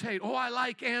Andrew Tate. Oh, I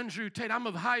like Andrew Tate. I'm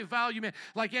a high value man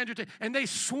like Andrew Tate. And they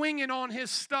swinging on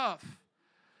his stuff.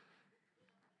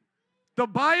 The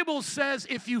Bible says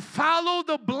if you follow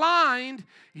the blind,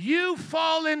 you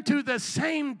fall into the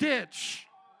same ditch.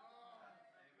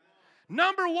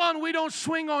 Number one, we don't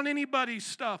swing on anybody's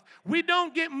stuff. We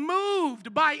don't get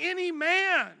moved by any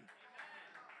man.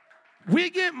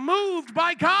 We get moved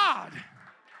by God.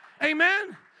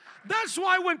 Amen? That's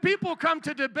why when people come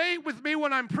to debate with me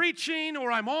when I'm preaching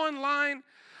or I'm online,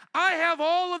 I have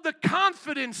all of the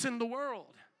confidence in the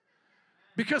world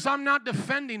because I'm not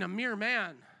defending a mere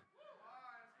man.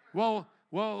 Well,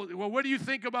 what do you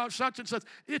think about such and such?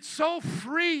 It's so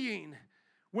freeing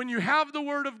when you have the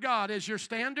Word of God as your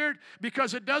standard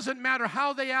because it doesn't matter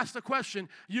how they ask the question,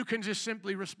 you can just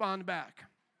simply respond back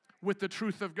with the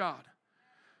truth of God.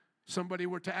 Somebody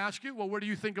were to ask you, well, what do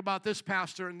you think about this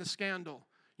pastor and the scandal?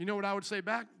 You know what I would say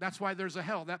back? That's why there's a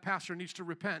hell. That pastor needs to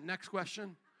repent. Next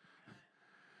question.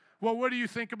 Well, what do you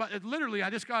think about it? Literally, I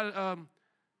just got,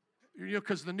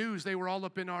 because the news, they were all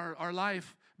up in our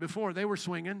life before. They were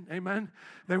swinging. Amen.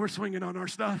 They were swinging on our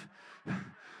stuff.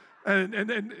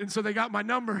 And so they got my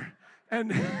number.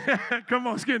 And come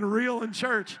on, it's getting real in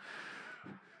church.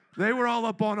 They were all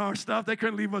up on our stuff. They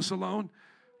couldn't leave us alone.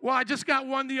 Well, I just got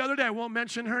one the other day. I won't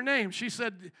mention her name. She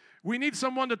said, we need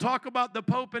someone to talk about the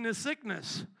Pope and his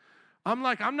sickness. I'm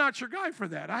like, I'm not your guy for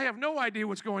that. I have no idea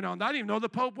what's going on. I didn't even know the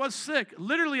Pope was sick.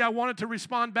 Literally, I wanted to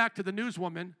respond back to the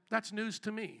newswoman. That's news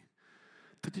to me.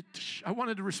 I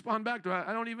wanted to respond back to her.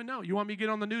 I don't even know. You want me to get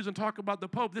on the news and talk about the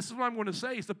Pope? This is what I'm going to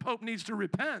say is the Pope needs to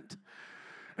repent.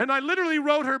 And I literally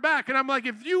wrote her back. And I'm like,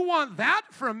 if you want that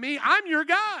from me, I'm your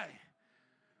guy.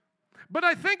 But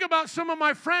I think about some of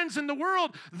my friends in the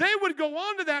world, they would go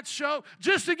on to that show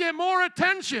just to get more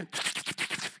attention.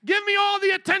 Give me all the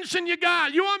attention you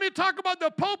got. You want me to talk about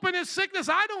the Pope and his sickness?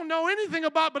 I don't know anything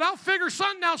about it, but I'll figure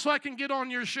something out so I can get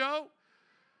on your show.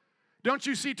 Don't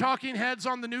you see talking heads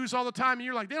on the news all the time? And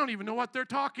you're like, they don't even know what they're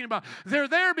talking about. They're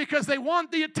there because they want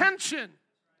the attention.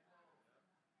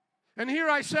 And here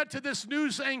I said to this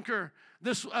news anchor,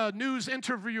 this news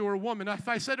interviewer woman, if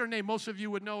I said her name, most of you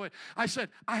would know it. I said,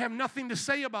 I have nothing to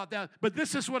say about that, but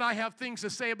this is what I have things to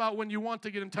say about. When you want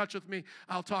to get in touch with me,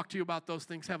 I'll talk to you about those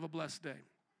things. Have a blessed day.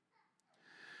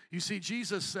 You see,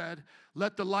 Jesus said,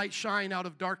 let the light shine out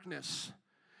of darkness.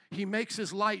 He makes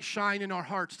his light shine in our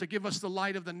hearts to give us the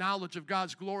light of the knowledge of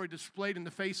God's glory displayed in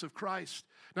the face of Christ.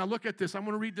 Now look at this. I'm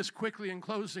going to read this quickly in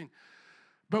closing.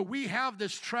 But we have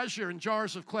this treasure in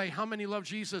jars of clay. How many love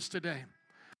Jesus today?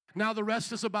 Now the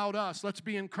rest is about us. Let's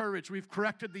be encouraged. We've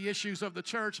corrected the issues of the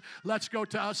church. Let's go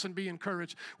to us and be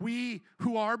encouraged. We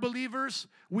who are believers,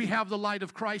 we have the light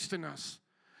of Christ in us.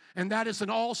 And that is an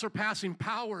all-surpassing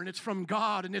power, and it's from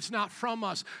God, and it's not from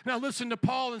us. Now listen to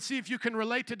Paul and see if you can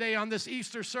relate today on this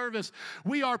Easter service.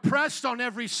 We are pressed on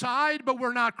every side, but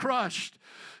we're not crushed.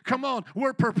 Come on,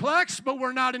 we're perplexed, but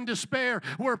we're not in despair.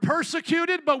 We're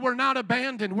persecuted, but we're not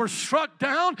abandoned. We're struck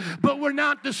down, but we're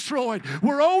not destroyed.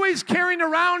 We're always carrying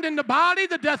around in the body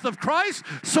the death of Christ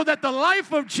so that the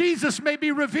life of Jesus may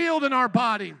be revealed in our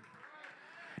body.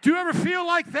 Do you ever feel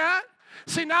like that?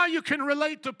 See, now you can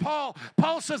relate to Paul.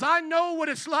 Paul says, I know what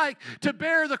it's like to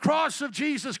bear the cross of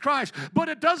Jesus Christ, but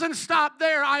it doesn't stop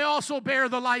there. I also bear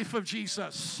the life of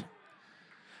Jesus.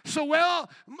 So, well,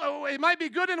 it might be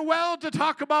good and well to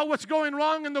talk about what's going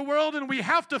wrong in the world, and we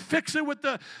have to fix it with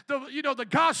the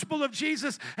gospel of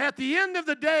Jesus. At the end of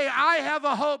the day, I have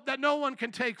a hope that no one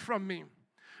can take from me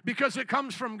because it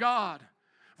comes from God.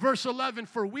 Verse 11,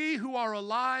 for we who are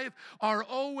alive are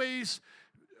always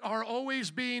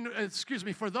being,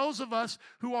 for those of us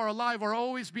who are alive are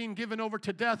always being given over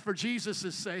to death for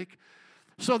Jesus' sake,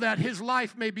 so that his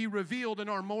life may be revealed in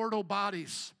our mortal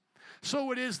bodies.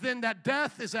 So it is then that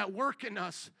death is at work in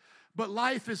us, but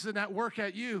life isn't at work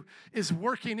at you, is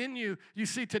working in you. You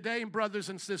see, today, brothers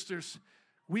and sisters,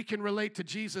 we can relate to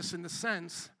Jesus in the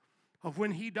sense of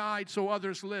when he died so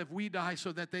others live, we die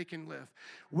so that they can live.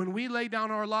 When we lay down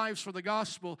our lives for the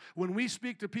gospel, when we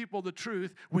speak to people the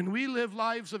truth, when we live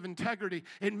lives of integrity,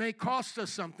 it may cost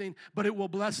us something, but it will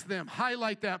bless them.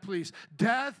 Highlight that, please.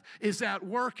 Death is at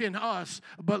work in us,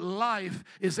 but life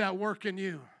is at work in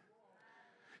you.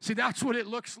 See, that's what it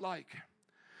looks like.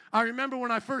 I remember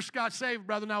when I first got saved,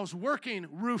 brother, and I was working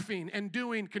roofing and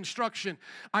doing construction.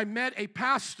 I met a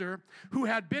pastor who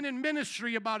had been in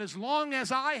ministry about as long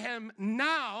as I am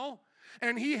now,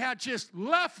 and he had just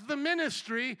left the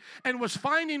ministry and was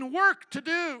finding work to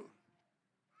do.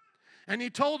 And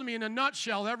he told me in a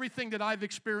nutshell everything that I've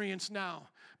experienced now.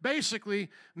 Basically,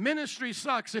 ministry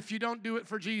sucks if you don't do it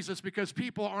for Jesus because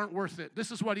people aren't worth it.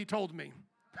 This is what he told me.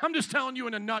 I'm just telling you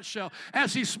in a nutshell,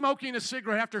 as he's smoking a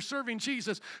cigarette after serving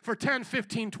Jesus for 10,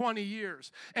 15, 20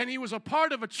 years. And he was a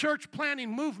part of a church planting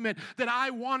movement that I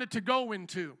wanted to go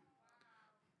into.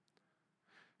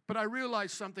 But I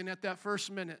realized something at that first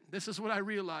minute. This is what I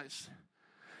realized.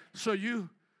 So you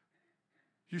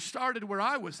started where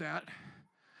I was at,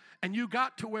 and you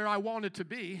got to where I wanted to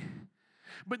be,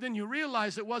 but then you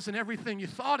realized it wasn't everything you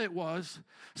thought it was,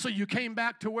 so you came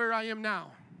back to where I am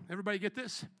now. Everybody get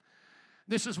this?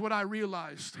 This is what I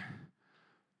realized.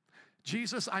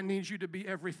 Jesus, I need you to be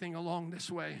everything along this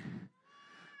way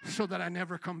so that I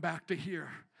never come back to here,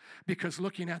 because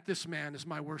looking at this man is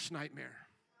my worst nightmare.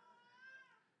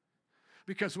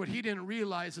 Because what he didn't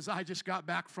realize is I just got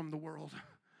back from the world.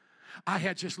 I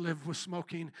had just lived with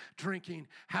smoking, drinking,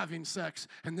 having sex.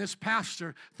 And this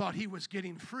pastor thought he was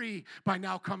getting free by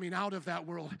now coming out of that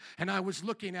world. And I was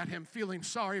looking at him, feeling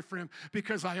sorry for him,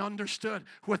 because I understood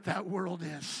what that world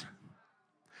is.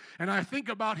 And I think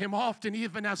about him often,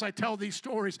 even as I tell these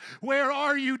stories. Where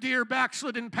are you, dear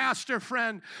backslidden pastor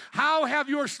friend? How have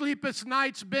your sleepless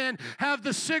nights been? Have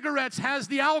the cigarettes, has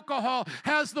the alcohol,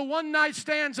 has the one-night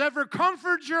stands ever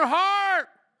comforted your heart?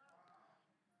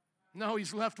 No,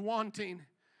 he's left wanting.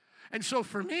 And so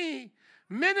for me,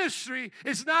 ministry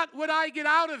is not what I get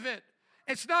out of it.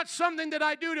 It's not something that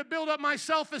I do to build up my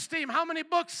self-esteem. How many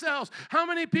book sales? How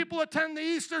many people attend the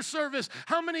Easter service?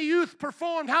 How many youth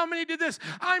performed? How many did this?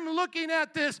 I'm looking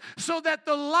at this so that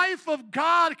the life of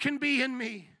God can be in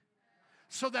me,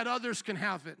 so that others can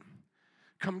have it.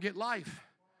 Come get life.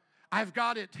 I've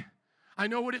got it. I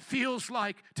know what it feels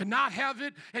like to not have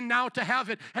it and now to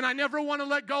have it. And I never want to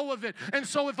let go of it. And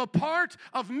so if a part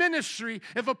of ministry,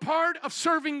 if a part of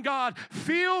serving God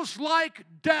feels like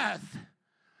death,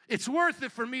 it's worth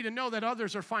it for me to know that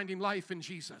others are finding life in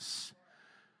Jesus.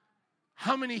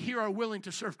 How many here are willing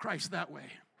to serve Christ that way?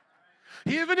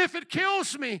 Even if it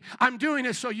kills me, I'm doing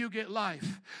it so you get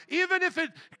life. Even if it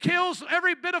kills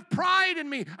every bit of pride in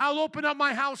me, I'll open up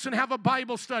my house and have a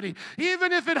Bible study.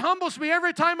 Even if it humbles me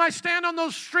every time I stand on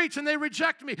those streets and they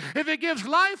reject me, if it gives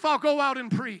life, I'll go out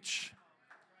and preach.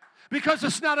 because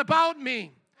it's not about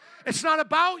me. It's not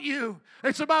about you.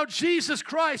 It's about Jesus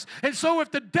Christ. And so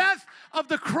if the death of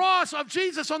the cross of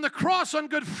Jesus on the cross on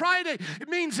Good Friday, it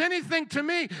means anything to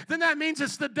me, then that means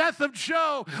it's the death of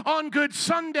Joe on Good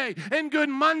Sunday and Good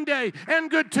Monday and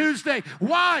Good Tuesday.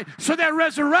 Why? So that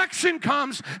resurrection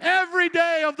comes every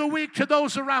day of the week to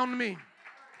those around me.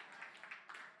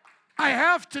 I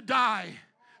have to die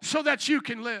so that you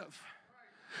can live.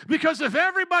 Because if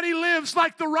everybody lives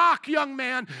like The Rock, young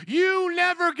man, you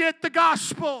never get the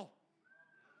gospel.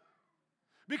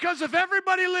 Because if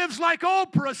everybody lives like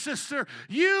Oprah, sister,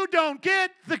 you don't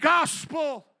get the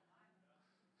gospel.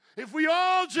 If we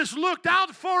all just looked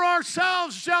out for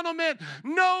ourselves, gentlemen,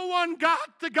 no one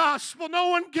got the gospel. No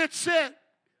one gets it.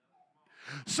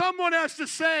 Someone has to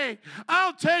say,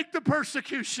 I'll take the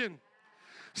persecution.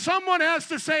 Someone has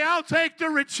to say, I'll take the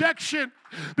rejection.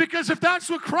 Because if that's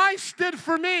what Christ did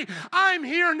for me, I'm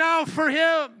here now for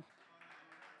Him.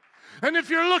 And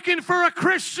if you're looking for a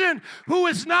Christian who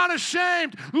is not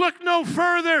ashamed, look no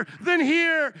further than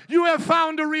here. You have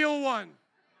found a real one.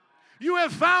 You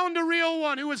have found a real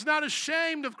one who is not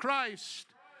ashamed of Christ,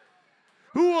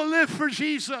 who will live for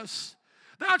Jesus.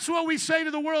 That's what we say to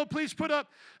the world. Please put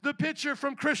up the picture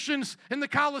from Christians in the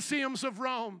Colosseums of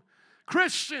Rome.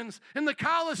 Christians in the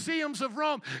Colosseums of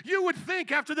Rome. You would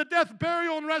think after the death,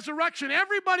 burial, and resurrection,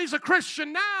 everybody's a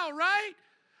Christian now, right?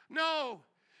 No.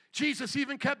 Jesus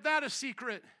even kept that a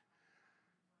secret.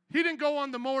 He didn't go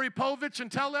on the Maury Povich and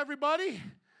tell everybody.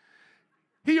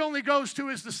 He only goes to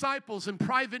His disciples in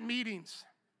private meetings.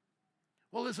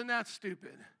 Well, isn't that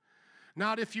stupid?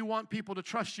 Not if you want people to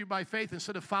trust you by faith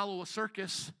instead of follow a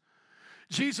circus.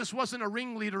 Jesus wasn't a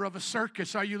ringleader of a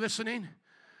circus. Are you listening?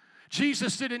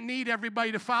 Jesus didn't need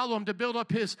everybody to follow Him to build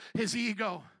up his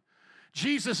ego.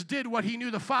 Jesus did what He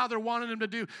knew the Father wanted Him to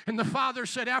do. And the Father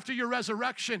said, after your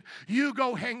resurrection, you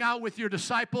go hang out with your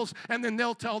disciples, and then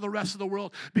they'll tell the rest of the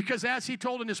world. Because as He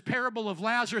told in His parable of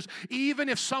Lazarus, even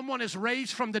if someone is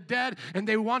raised from the dead and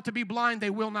they want to be blind, they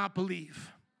will not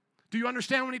believe. Do you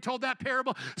understand when He told that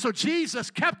parable? So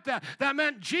Jesus kept that. That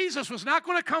meant Jesus was not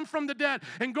going to come from the dead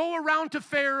and go around to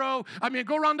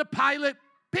go around to Pilate,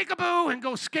 peekaboo, and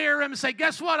go scare him and say,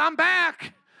 guess what, I'm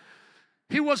back.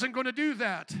 He wasn't going to do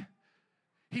that.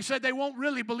 He said they won't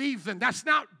really believe then. That's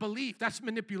not belief, that's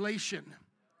manipulation.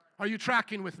 Are you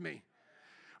tracking with me?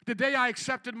 The day I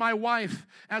accepted my wife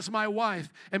as my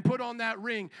wife and put on that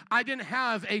ring, I didn't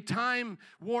have a time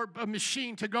warp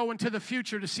machine to go into the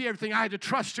future to see everything. I had to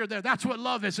trust her there. That's what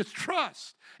love is. It's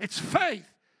trust. It's faith.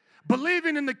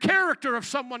 Believing in the character of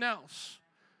someone else.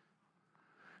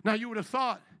 Now you would have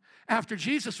thought after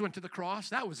Jesus went to the cross,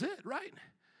 that was it, right?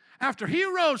 After He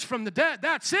rose from the dead,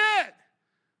 that's it.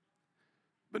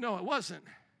 But no, it wasn't.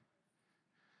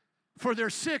 For their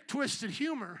sick, twisted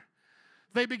humor,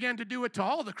 they began to do it to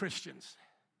all the Christians.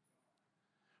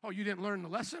 Oh, you didn't learn the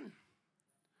lesson?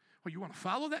 Oh, you want to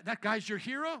follow that? That guy's your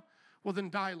hero? Well, then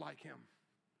die like him.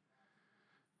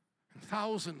 And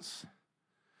thousands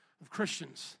of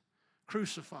Christians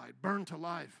crucified, burned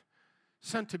alive,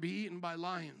 sent to be eaten by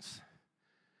lions.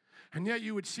 And yet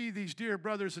you would see these dear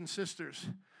brothers and sisters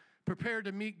prepared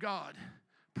to meet God,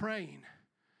 praying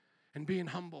and being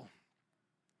humble.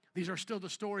 These are still the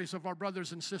stories of our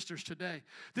brothers and sisters today.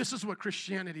 This is what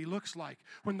Christianity looks like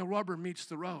when the rubber meets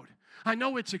the road. I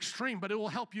know it's extreme, but it will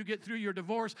help you get through your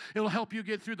divorce. It will help you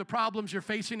get through the problems you're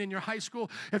facing in your high school.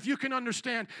 If you can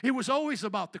understand, it was always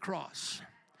about the cross.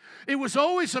 It was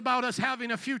always about us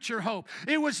having a future hope.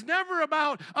 It was never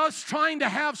about us trying to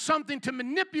have something to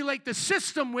manipulate the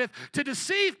system with, to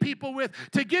deceive people with,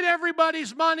 to get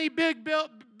everybody's money,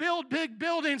 build big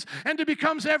buildings, and to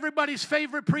become everybody's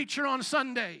favorite preacher on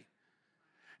Sunday.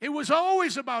 It was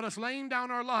always about us laying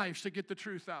down our lives to get the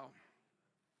truth out.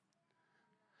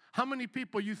 How many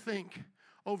people you think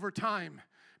over time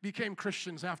became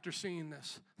Christians after seeing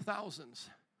this? Thousands.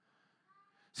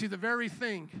 See, the very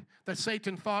thing that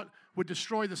Satan thought would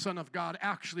destroy the Son of God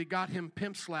actually got him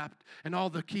pimp-slapped and all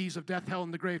the keys of death, hell,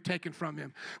 and the grave taken from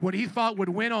him. What he thought would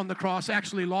win on the cross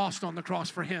actually lost on the cross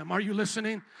for him. Are you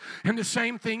listening? And the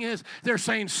same thing is, they're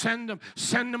saying, send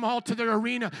them all to the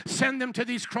arena, send them to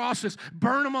these crosses,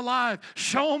 burn them alive,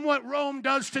 show them what Rome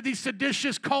does to these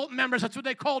seditious cult members. That's what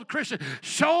they called Christians.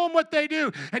 Show them what they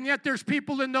do. And yet there's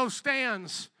people in those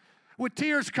stands with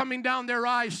tears coming down their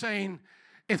eyes saying,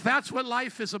 if that's what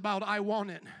life is about, I want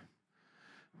it.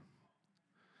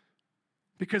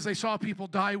 Because they saw people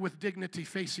die with dignity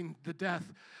facing the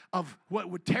death of what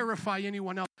would terrify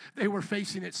anyone else. They were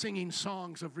facing it singing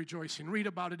songs of rejoicing. Read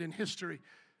about it in history.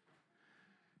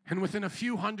 And within a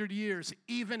few hundred years,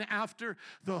 even after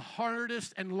the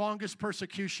hardest and longest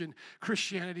persecution,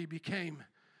 Christianity became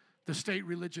the state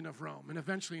religion of Rome. And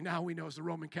eventually now we know is the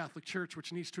Roman Catholic Church,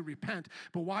 which needs to repent.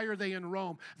 But why are they in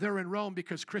Rome? They're in Rome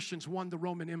because Christians won the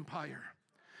Roman Empire.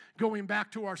 Going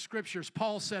back to our scriptures,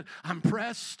 Paul said, I'm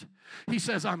pressed. He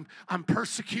says, I'm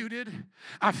persecuted.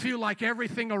 I feel like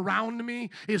everything around me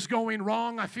is going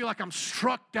wrong. I feel like I'm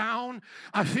struck down.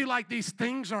 I feel like these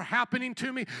things are happening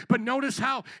to me. But notice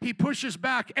how he pushes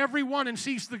back everyone and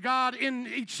sees the God in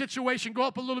each situation. Go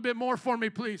up a little bit more for me,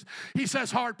 please. He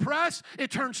says, hard pressed,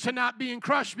 it turns to not being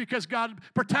crushed because God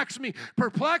protects me.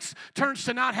 Perplexed turns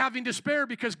to not having despair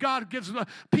because God gives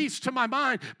peace to my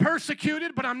mind.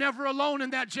 Persecuted, but I'm never alone in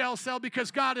that jail cell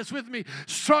because God is with me.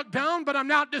 Struck down, but I'm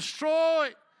not destroyed.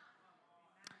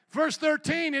 Verse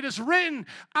 13, it is written,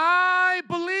 I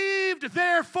believed,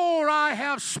 therefore I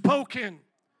have spoken.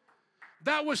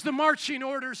 That was the marching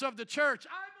orders of the church.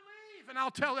 I believe, and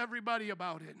I'll tell everybody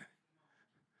about it.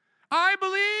 I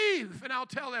believe, and I'll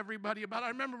tell everybody about it. I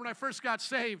remember when I first got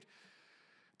saved,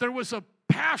 there was a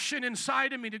passion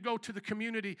inside of me to go to the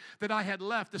community that I had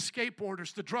left, the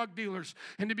skateboarders, the drug dealers,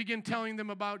 and to begin telling them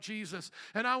about Jesus.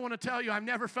 And I want to tell you, I've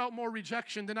never felt more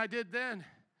rejection than I did then.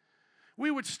 We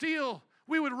would steal,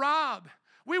 we would rob,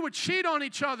 we would cheat on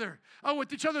each other,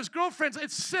 with each other's girlfriends.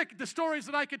 It's sick, the stories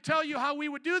that I could tell you how we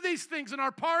would do these things in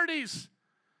our parties.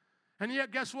 And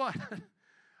yet, guess what?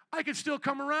 I could still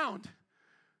come around.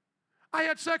 I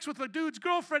had sex with a dude's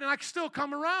girlfriend, and I could still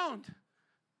come around.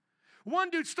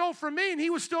 One dude stole from me, and he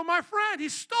was still my friend. He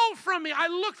stole from me. I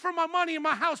looked for my money in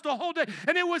my house the whole day,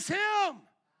 and it was him.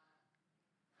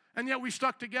 And yet we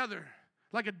stuck together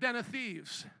like a den of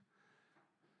thieves.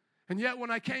 And yet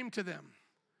when I came to them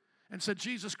and said,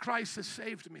 Jesus Christ has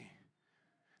saved me,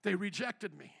 they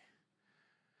rejected me.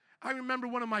 I remember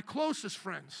one of my closest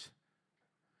friends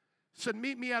said,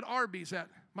 meet me at Arby's at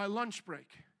my lunch break,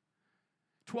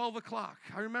 12 o'clock.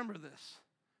 I remember this.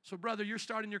 So, brother, you're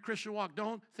starting your Christian walk.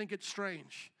 Don't think it's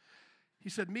strange. He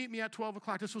said, meet me at 12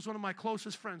 o'clock. This was one of my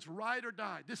closest friends, ride or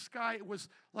die. This guy was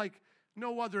like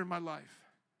no other in my life.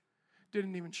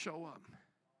 Didn't even show up.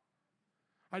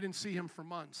 I didn't see him for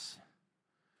months.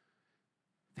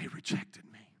 They rejected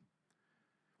me.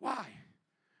 Why?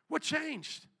 What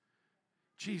changed?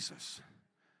 Jesus.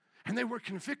 And they were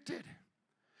convicted.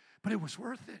 But it was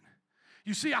worth it.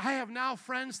 You see, I have now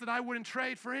friends that I wouldn't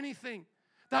trade for anything.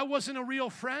 That wasn't a real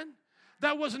friend.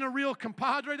 That wasn't a real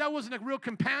compadre. That wasn't a real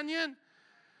companion.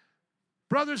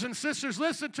 Brothers and sisters,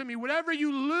 listen to me. Whatever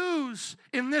you lose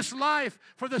in this life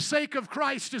for the sake of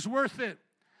Christ is worth it.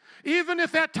 Even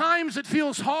if at times it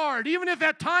feels hard, even if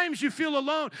at times you feel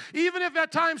alone, even if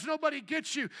at times nobody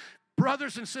gets you,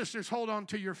 brothers and sisters, hold on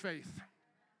to your faith.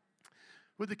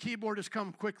 Would the keyboardist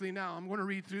come quickly now? I'm going to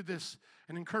read through this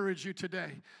and encourage you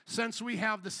today. Since we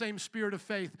have the same spirit of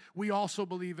faith, we also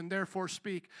believe and therefore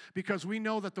speak, because we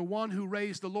know that the one who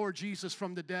raised the Lord Jesus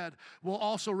from the dead will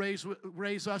also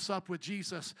raise us up with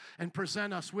Jesus and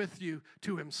present us with you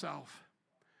to himself.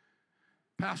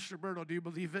 Pastor Berto, do you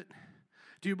believe it?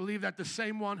 Do you believe that the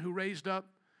same one who raised up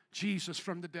Jesus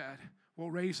from the dead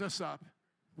will raise us up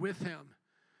with him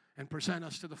and present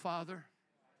us to the Father?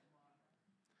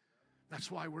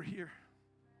 That's why we're here.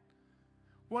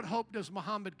 What hope does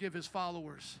Muhammad give his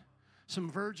followers? Some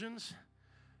virgins?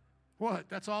 What?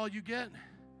 That's all you get?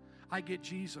 I get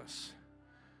Jesus.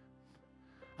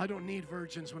 I don't need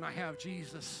virgins when I have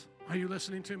Jesus. Are you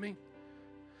listening to me?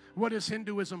 What does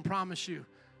Hinduism promise you?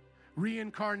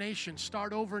 Reincarnation.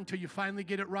 Start over until you finally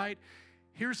get it right.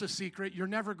 Here's a secret. You're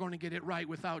never going to get it right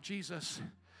without Jesus.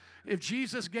 If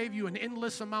Jesus gave you an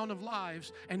endless amount of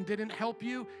lives and didn't help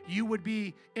you, you would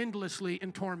be endlessly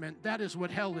in torment. That is what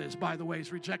hell is, by the way,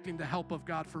 is rejecting the help of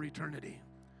God for eternity.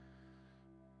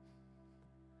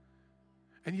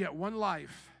 And yet one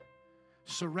life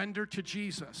surrendered to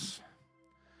Jesus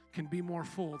can be more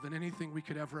full than anything we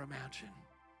could ever imagine.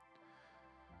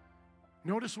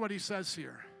 Notice what he says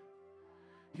here.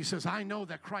 He says, I know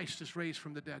that Christ is raised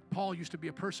from the dead. Paul used to be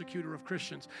a persecutor of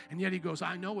Christians, and yet he goes,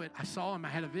 I know it. I saw him. I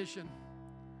had a vision.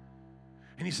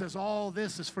 And he says, all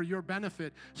this is for your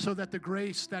benefit, so that the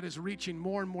grace that is reaching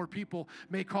more and more people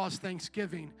may cause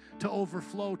thanksgiving to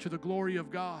overflow to the glory of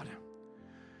God.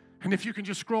 And if you can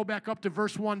just scroll back up to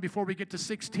verse 1 before we get to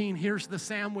 16, here's the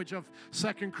sandwich of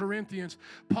 2 Corinthians.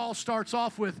 Paul starts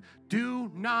off with,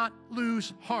 do not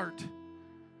lose heart.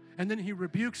 And then he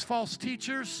rebukes false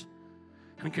teachers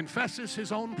and confesses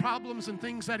his own problems and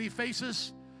things that he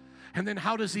faces. And then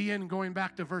how does he end going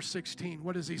back to verse 16?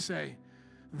 What does he say?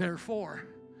 Therefore.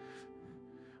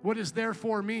 What does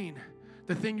therefore mean?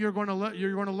 The thing you're going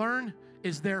to learn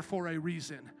is there for a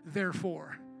reason.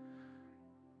 Therefore,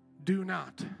 do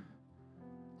not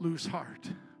lose heart.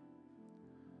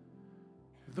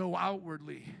 Though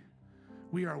outwardly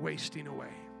we are wasting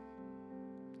away.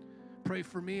 Pray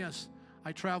for me as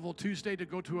I travel Tuesday to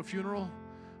go to a funeral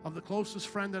of the closest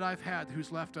friend that I've had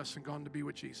who's left us and gone to be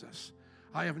with Jesus.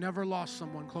 I have never lost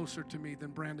someone closer to me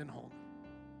than Brandon Holm.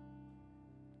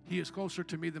 He is closer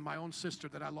to me than my own sister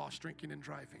that I lost drinking and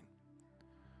driving.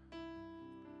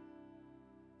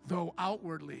 Though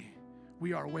outwardly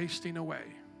we are wasting away,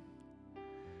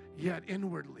 yet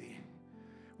inwardly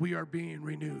we are being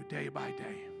renewed day by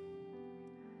day.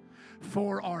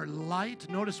 For our light,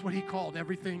 notice what he called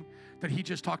everything that he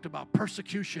just talked about: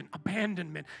 persecution,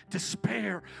 abandonment,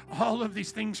 despair, all of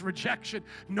these things, rejection.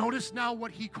 Notice now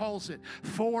what he calls it: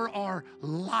 for our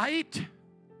light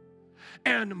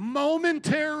and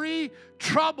momentary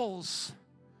troubles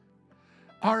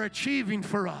are achieving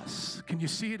for us. Can you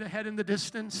see it ahead in the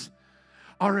distance?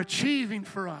 Are achieving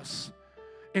for us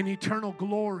an eternal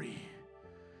glory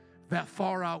that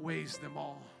far outweighs them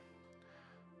all.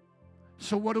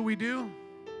 So what do?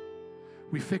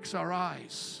 We fix our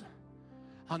eyes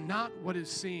on not what is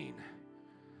seen.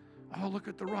 Oh, look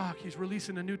at The Rock. He's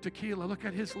releasing a new tequila. Look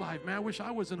at his life. Man, I wish I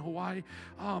was in Hawaii.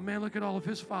 Oh, man, look at all of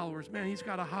his followers. Man, he's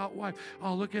got a hot wife.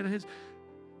 Oh, look at his.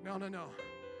 No.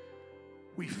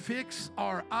 We fix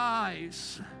our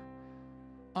eyes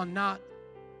on not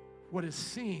what is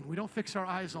seen. We don't fix our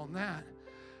eyes on that,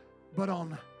 but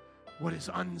on what is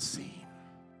unseen.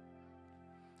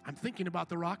 I'm thinking about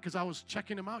The Rock because I was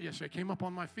checking him out yesterday. I came up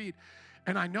on my feed,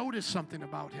 and I noticed something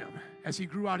about him as he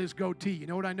grew out his goatee. You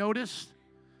know what I noticed?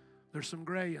 There's some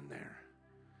gray in there.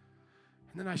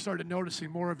 And then I started noticing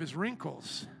more of his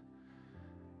wrinkles.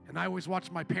 And I always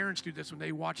watch my parents do this when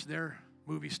they watch their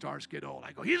movie stars get old.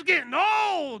 I go, he's getting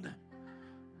old.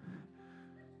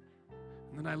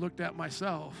 And then I looked at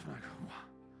myself, and I go, wow,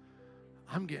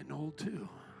 I'm getting old too.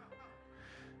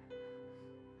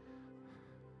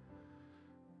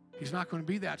 He's not going to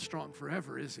be that strong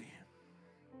forever, is he?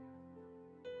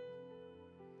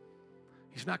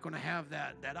 He's not going to have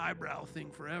that eyebrow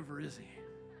thing forever, is he?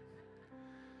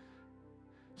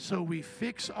 So we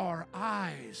fix our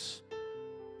eyes.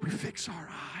 We fix our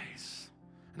eyes.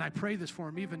 And I pray this for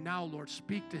him even now, Lord.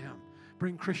 Speak to him.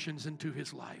 Bring Christians into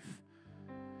his life.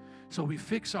 So we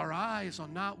fix our eyes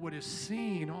on not what is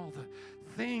seen, all the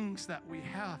things that we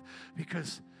have,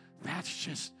 because that's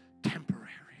just temporary.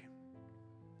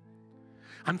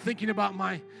 I'm thinking about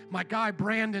my guy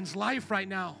Brandon's life right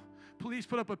now. Please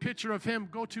put up a picture of him.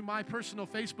 Go to my personal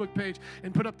Facebook page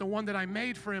and put up the one that I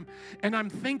made for him. And I'm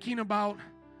thinking about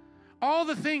all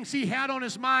the things he had on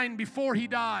his mind before he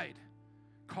died.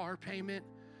 Car payment,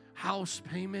 house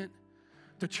payment,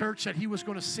 the church that he was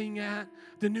going to sing at,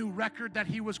 the new record that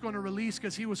he was going to release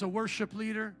because he was a worship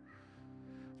leader,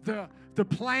 the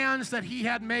plans that he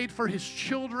had made for his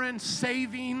children,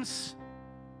 savings.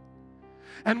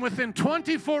 And within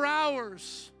 24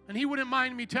 hours, and he wouldn't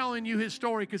mind me telling you his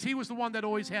story because he was the one that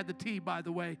always had the tea, by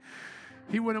the way.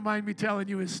 He wouldn't mind me telling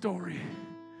you his story.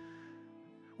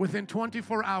 Within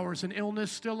 24 hours, an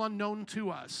illness still unknown to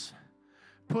us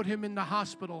put him in the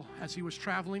hospital as he was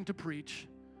traveling to preach,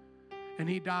 and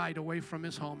he died away from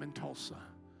his home in Tulsa.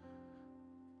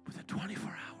 Within 24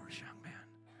 hours, young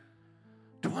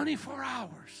man. 24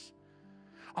 hours.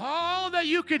 All that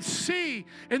you could see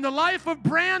in the life of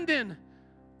Brandon,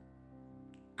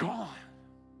 gone.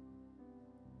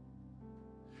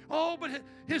 Oh, but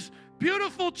his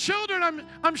beautiful children,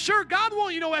 I'm sure God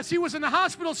won't, as he was in the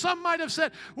hospital, some might have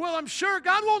said, well, I'm sure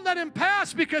God won't let him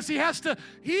pass because he has to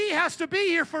be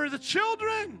here for the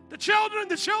children's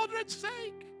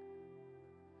sake.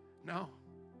 No.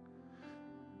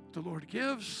 The Lord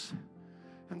gives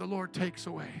and the Lord takes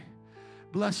away.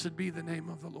 Blessed be the name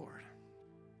of the Lord.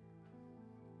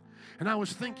 And I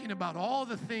was thinking about all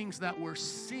the things that were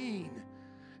seen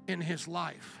in his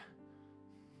life.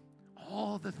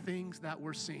 All the things that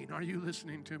were seen. Are you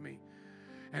listening to me?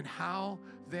 And how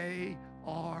they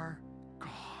are gone.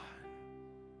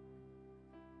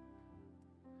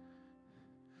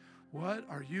 What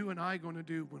are you and I going to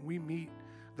do when we meet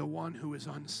the one who is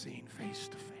unseen face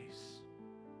to face?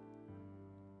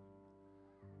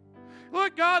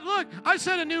 Look, God, look, I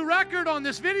set a new record on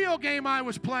this video game I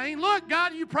was playing. Look,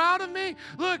 God, are you proud of me?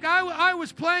 Look, I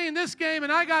was playing this game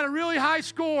and I got a really high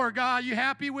score. God, you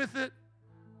happy with it?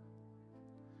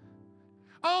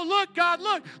 Oh, look, God,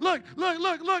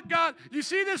 look, God. You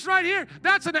see this right here?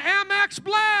 That's an Amex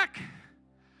Black.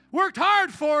 Worked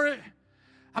hard for it.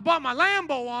 I bought my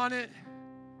Lambo on it.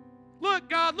 Look,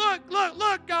 God,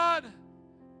 look, God.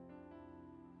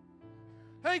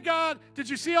 Hey, God, did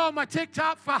you see all my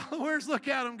TikTok followers? Look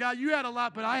at them, God. You had a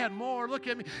lot, but I had more. Look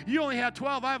at me. You only had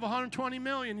 12. I have 120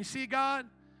 million. You see, God?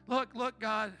 Look,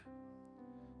 God.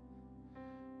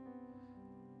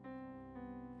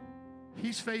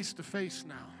 He's face to face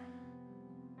now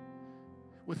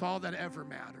with all that ever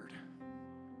mattered.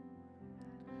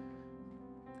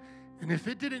 And if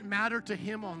it didn't matter to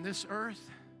him on this earth,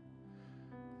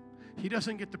 he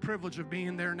doesn't get the privilege of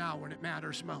being there now when it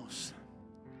matters most.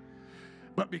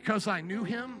 But because I knew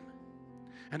him,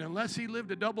 and unless he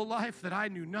lived a double life that I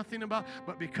knew nothing about,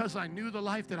 but because I knew the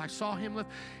life that I saw him live,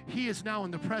 he is now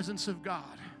in the presence of God.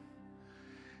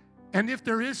 And if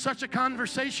there is such a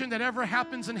conversation that ever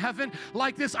happens in heaven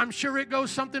like this, I'm sure it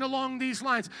goes something along these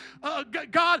lines.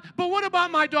 God, but what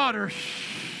about my daughter?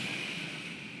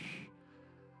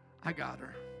 I got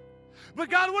her. But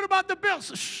God, what about the bills?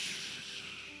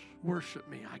 Worship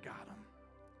me, I got them.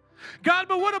 God,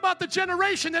 but what about the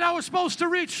generation that I was supposed to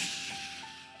reach?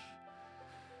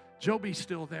 Joby's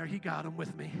still there. He got them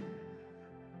with me.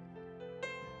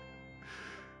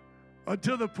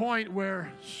 Until the point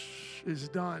where is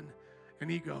done. And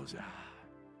he goes,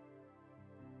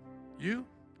 you?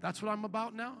 That's what I'm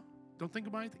about now? Don't think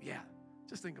about anything? Yeah,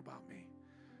 just think about me.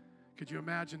 Could you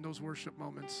imagine those worship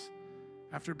moments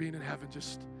after being in heaven,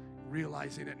 just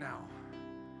realizing it now?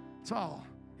 It's all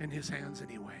in his hands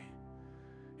anyway.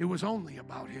 It was only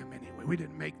about him anyway. We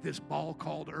didn't make this ball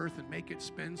called earth and make it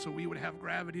spin so we would have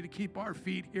gravity to keep our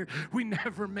feet here. We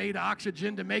never made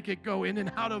oxygen to make it go in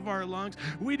and out of our lungs.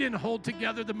 We didn't hold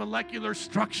together the molecular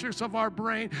structures of our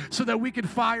brain so that we could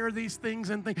fire these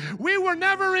things and think. We were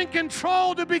never in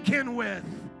control to begin with.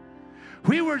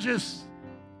 We were just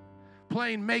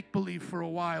playing make-believe for a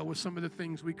while with some of the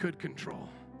things we could control.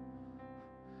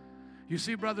 You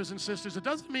see, brothers and sisters, it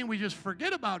doesn't mean we just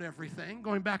forget about everything.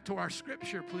 Going back to our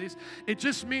scripture, please. It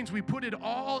just means we put it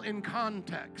all in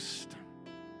context.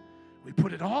 We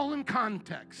put it all in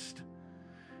context.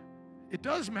 It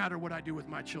does matter what I do with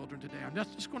my children today. I'm not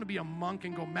just going to be a monk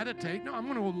and go meditate. No, I'm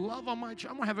going to love on my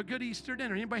children. I'm going to have a good Easter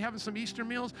dinner. Anybody having some Easter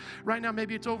meals right now?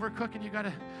 Maybe it's overcooked and you got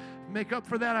to make up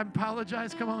for that. I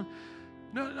apologize. Come on.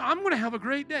 No, I'm going to have a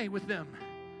great day with them.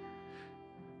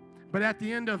 But at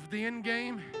the end of the end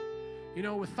game, you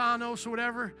know, with Thanos or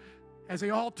whatever, as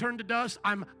they all turn to dust,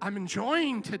 I'm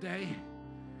enjoying today,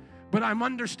 but I'm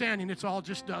understanding it's all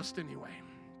just dust anyway.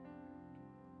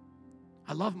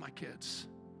 I love my kids,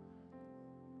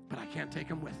 but I can't take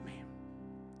them with me.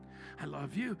 I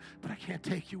love you, but I can't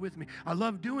take you with me. I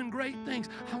love doing great things.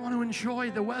 I want to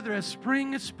enjoy the weather as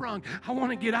spring has sprung. I want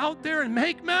to get out there and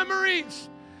make memories,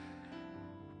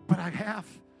 but I have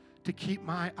to keep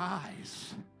my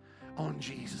eyes on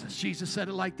Jesus. Jesus said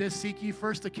it like this: seek ye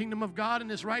first the kingdom of God and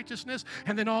his righteousness,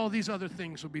 and then all these other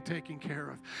things will be taken care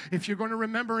of. If you're going to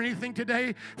remember anything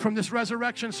today from this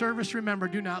resurrection service, remember,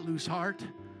 do not lose heart.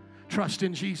 Trust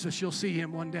in Jesus. You'll see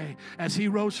him one day. As he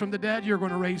rose from the dead, you're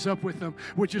going to raise up with him.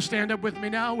 Would you stand up with me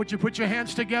now? Would you put your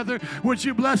hands together? Would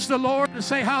you bless the Lord and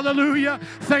say hallelujah?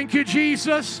 Thank you,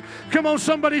 Jesus. Come on,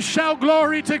 somebody shout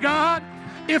glory to God.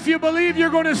 If you believe you're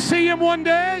going to see him one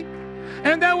day,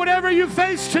 and that whatever you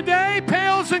face today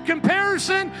pales in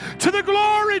comparison to the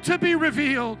glory to be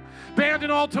revealed. Band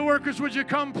and altar workers, would you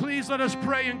come, please? Let us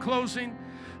pray in closing.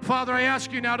 Father, I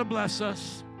ask you now to bless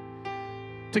us,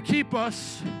 to keep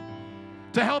us,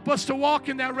 to help us to walk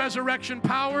in that resurrection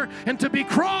power, and to be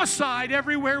cross-eyed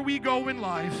everywhere we go in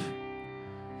life.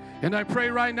 And I pray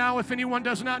right now, if anyone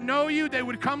does not know you, they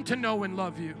would come to know and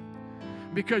love you,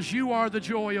 because you are the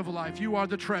joy of life. You are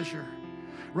the treasure.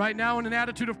 Right now, in an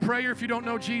attitude of prayer, if you don't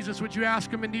know Jesus, would you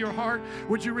ask him into your heart?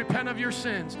 Would you repent of your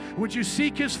sins? Would you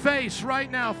seek his face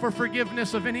right now for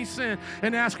forgiveness of any sin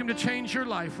and ask him to change your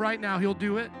life? Right now, he'll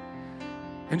do it.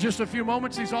 In just a few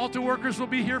moments, these altar workers will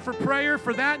be here for prayer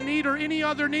for that need or any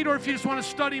other need, or if you just want to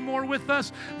study more with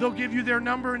us, they'll give you their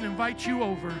number and invite you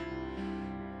over.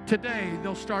 Today,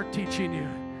 they'll start teaching you.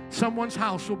 Someone's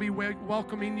house will be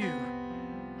welcoming you.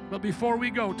 But before we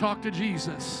go, talk to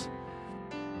Jesus.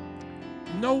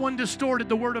 No one distorted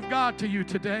the word of God to you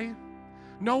today.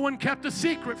 No one kept a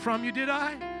secret from you, did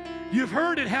I? You've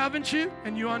heard it, haven't you?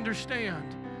 And you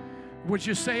understand. Would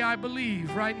you say, I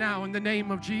believe right now in the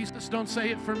name of Jesus? Don't say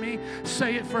it for me.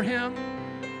 Say it for him.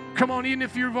 Come on, even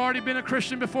if you've already been a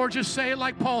Christian before, just say it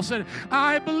like Paul said.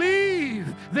 I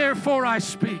believe, therefore I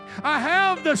speak. I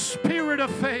have the spirit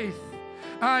of faith.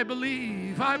 I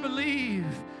believe, I believe,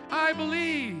 I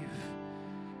believe.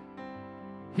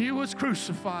 He was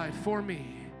crucified for me.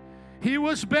 He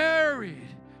was buried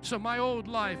so my old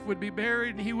life would be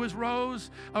buried, and he was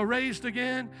raised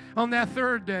again on that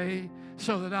third day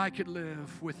so that I could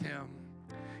live with him.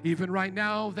 Even right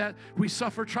now that we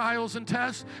suffer trials and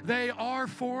tests, they are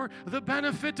for the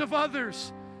benefit of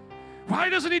others. Why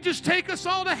doesn't he just take us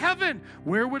all to heaven?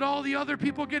 Where would all the other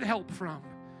people get help from?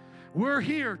 We're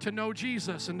here to know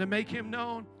Jesus and to make him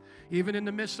known. even in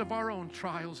the midst of our own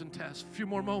trials and tests. A few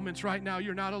more moments right now.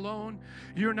 You're not alone.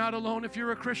 You're not alone. If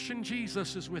you're a Christian,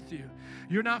 Jesus is with you.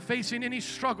 You're not facing any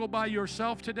struggle by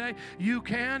yourself today. You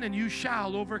can and you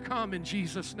shall overcome in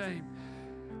Jesus' name.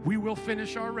 We will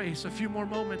finish our race. A few more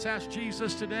moments. Ask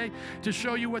Jesus today to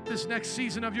show you what this next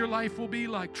season of your life will be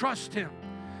like. Trust Him.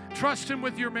 Trust Him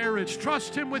with your marriage.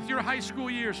 Trust Him with your high school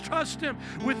years. Trust Him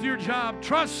with your job.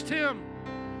 Trust Him.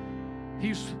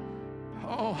 He's,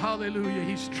 oh, hallelujah,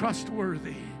 He's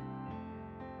trustworthy.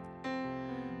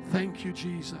 Thank you,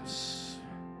 Jesus.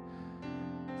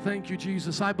 Thank you,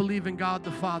 Jesus. I believe in God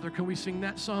the Father. Can we sing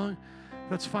that song?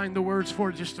 Let's find the words for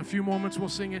it. Just a few moments, we'll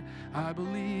sing it. I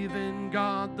believe in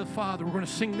God the Father. We're going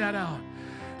to sing that out.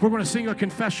 We're going to sing a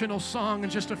confessional song in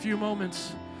just a few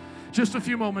moments. Just a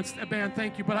few moments, band,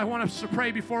 thank you. But I want us to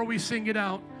pray before we sing it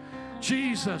out.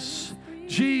 Jesus,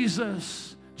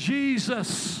 Jesus,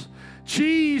 Jesus,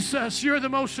 Jesus, you're the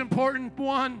most important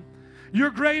one. You're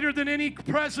greater than any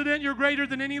president. You're greater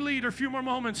than any leader. A few more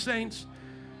moments, saints.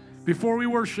 Before we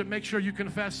worship, make sure you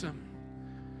confess Him.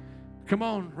 Come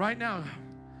on, right now,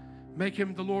 make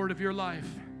Him the Lord of your life.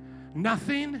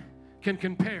 Nothing can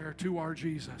compare to our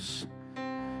Jesus.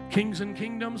 Kings and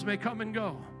kingdoms may come and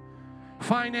go.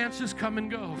 Finances come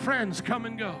and go. Friends come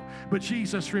and go. But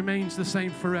Jesus remains the same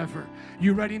forever.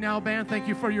 You ready now, band? Thank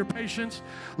you for your patience.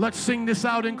 Let's sing this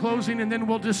out in closing and then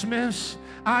we'll dismiss.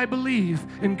 I believe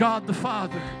in God the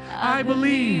Father. I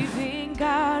believe in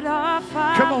God our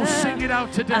Father. Come on, sing it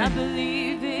out today. I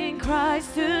believe in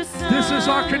Christ the Son. This is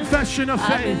our confession of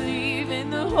faith. I believe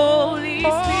in the Holy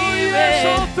Spirit. Yes,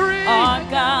 all three. Our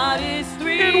God is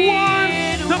three in one.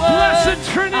 The blessed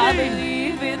Trinity. I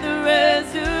believe in the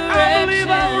resurrection. I believe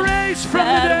I'll raise from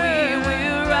the dead. We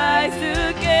will rise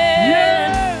again.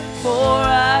 Yes. For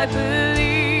I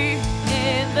believe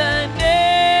in the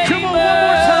name Come on, one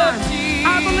more time. Jesus.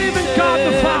 I believe in God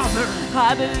the Father.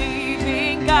 I believe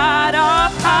in God our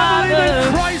Father. I believe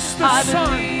in Christ the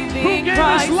Son, who gave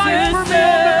Christ His life for me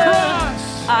on the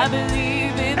cross. I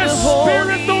believe in the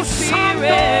Espiritu Holy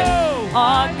Spirit. Santo.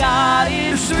 Our God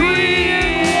is three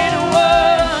in one.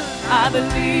 I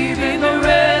believe in the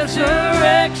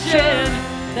resurrection,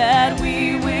 that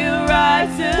we will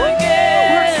rise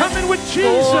again. We're coming with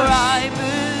Jesus. For I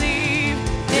believe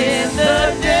in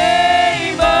the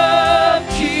name of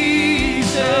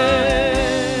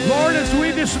Jesus. Lord, as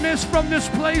we dismiss from this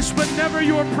place, but never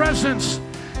your presence,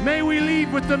 may we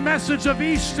leave with the message of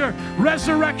Easter,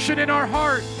 resurrection in our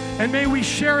heart, and may we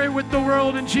share it with the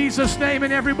world in Jesus' name.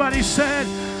 And everybody said,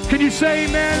 can you say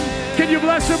amen? Can you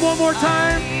bless Him one more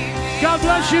time? God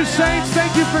bless you, saints.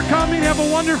 Thank you for coming. Have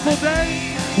a wonderful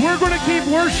day. We're going to keep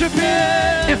worshiping.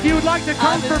 If you would like to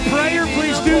come for prayer,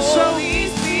 please do so.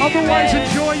 Otherwise,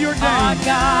 enjoy your day. Our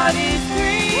God is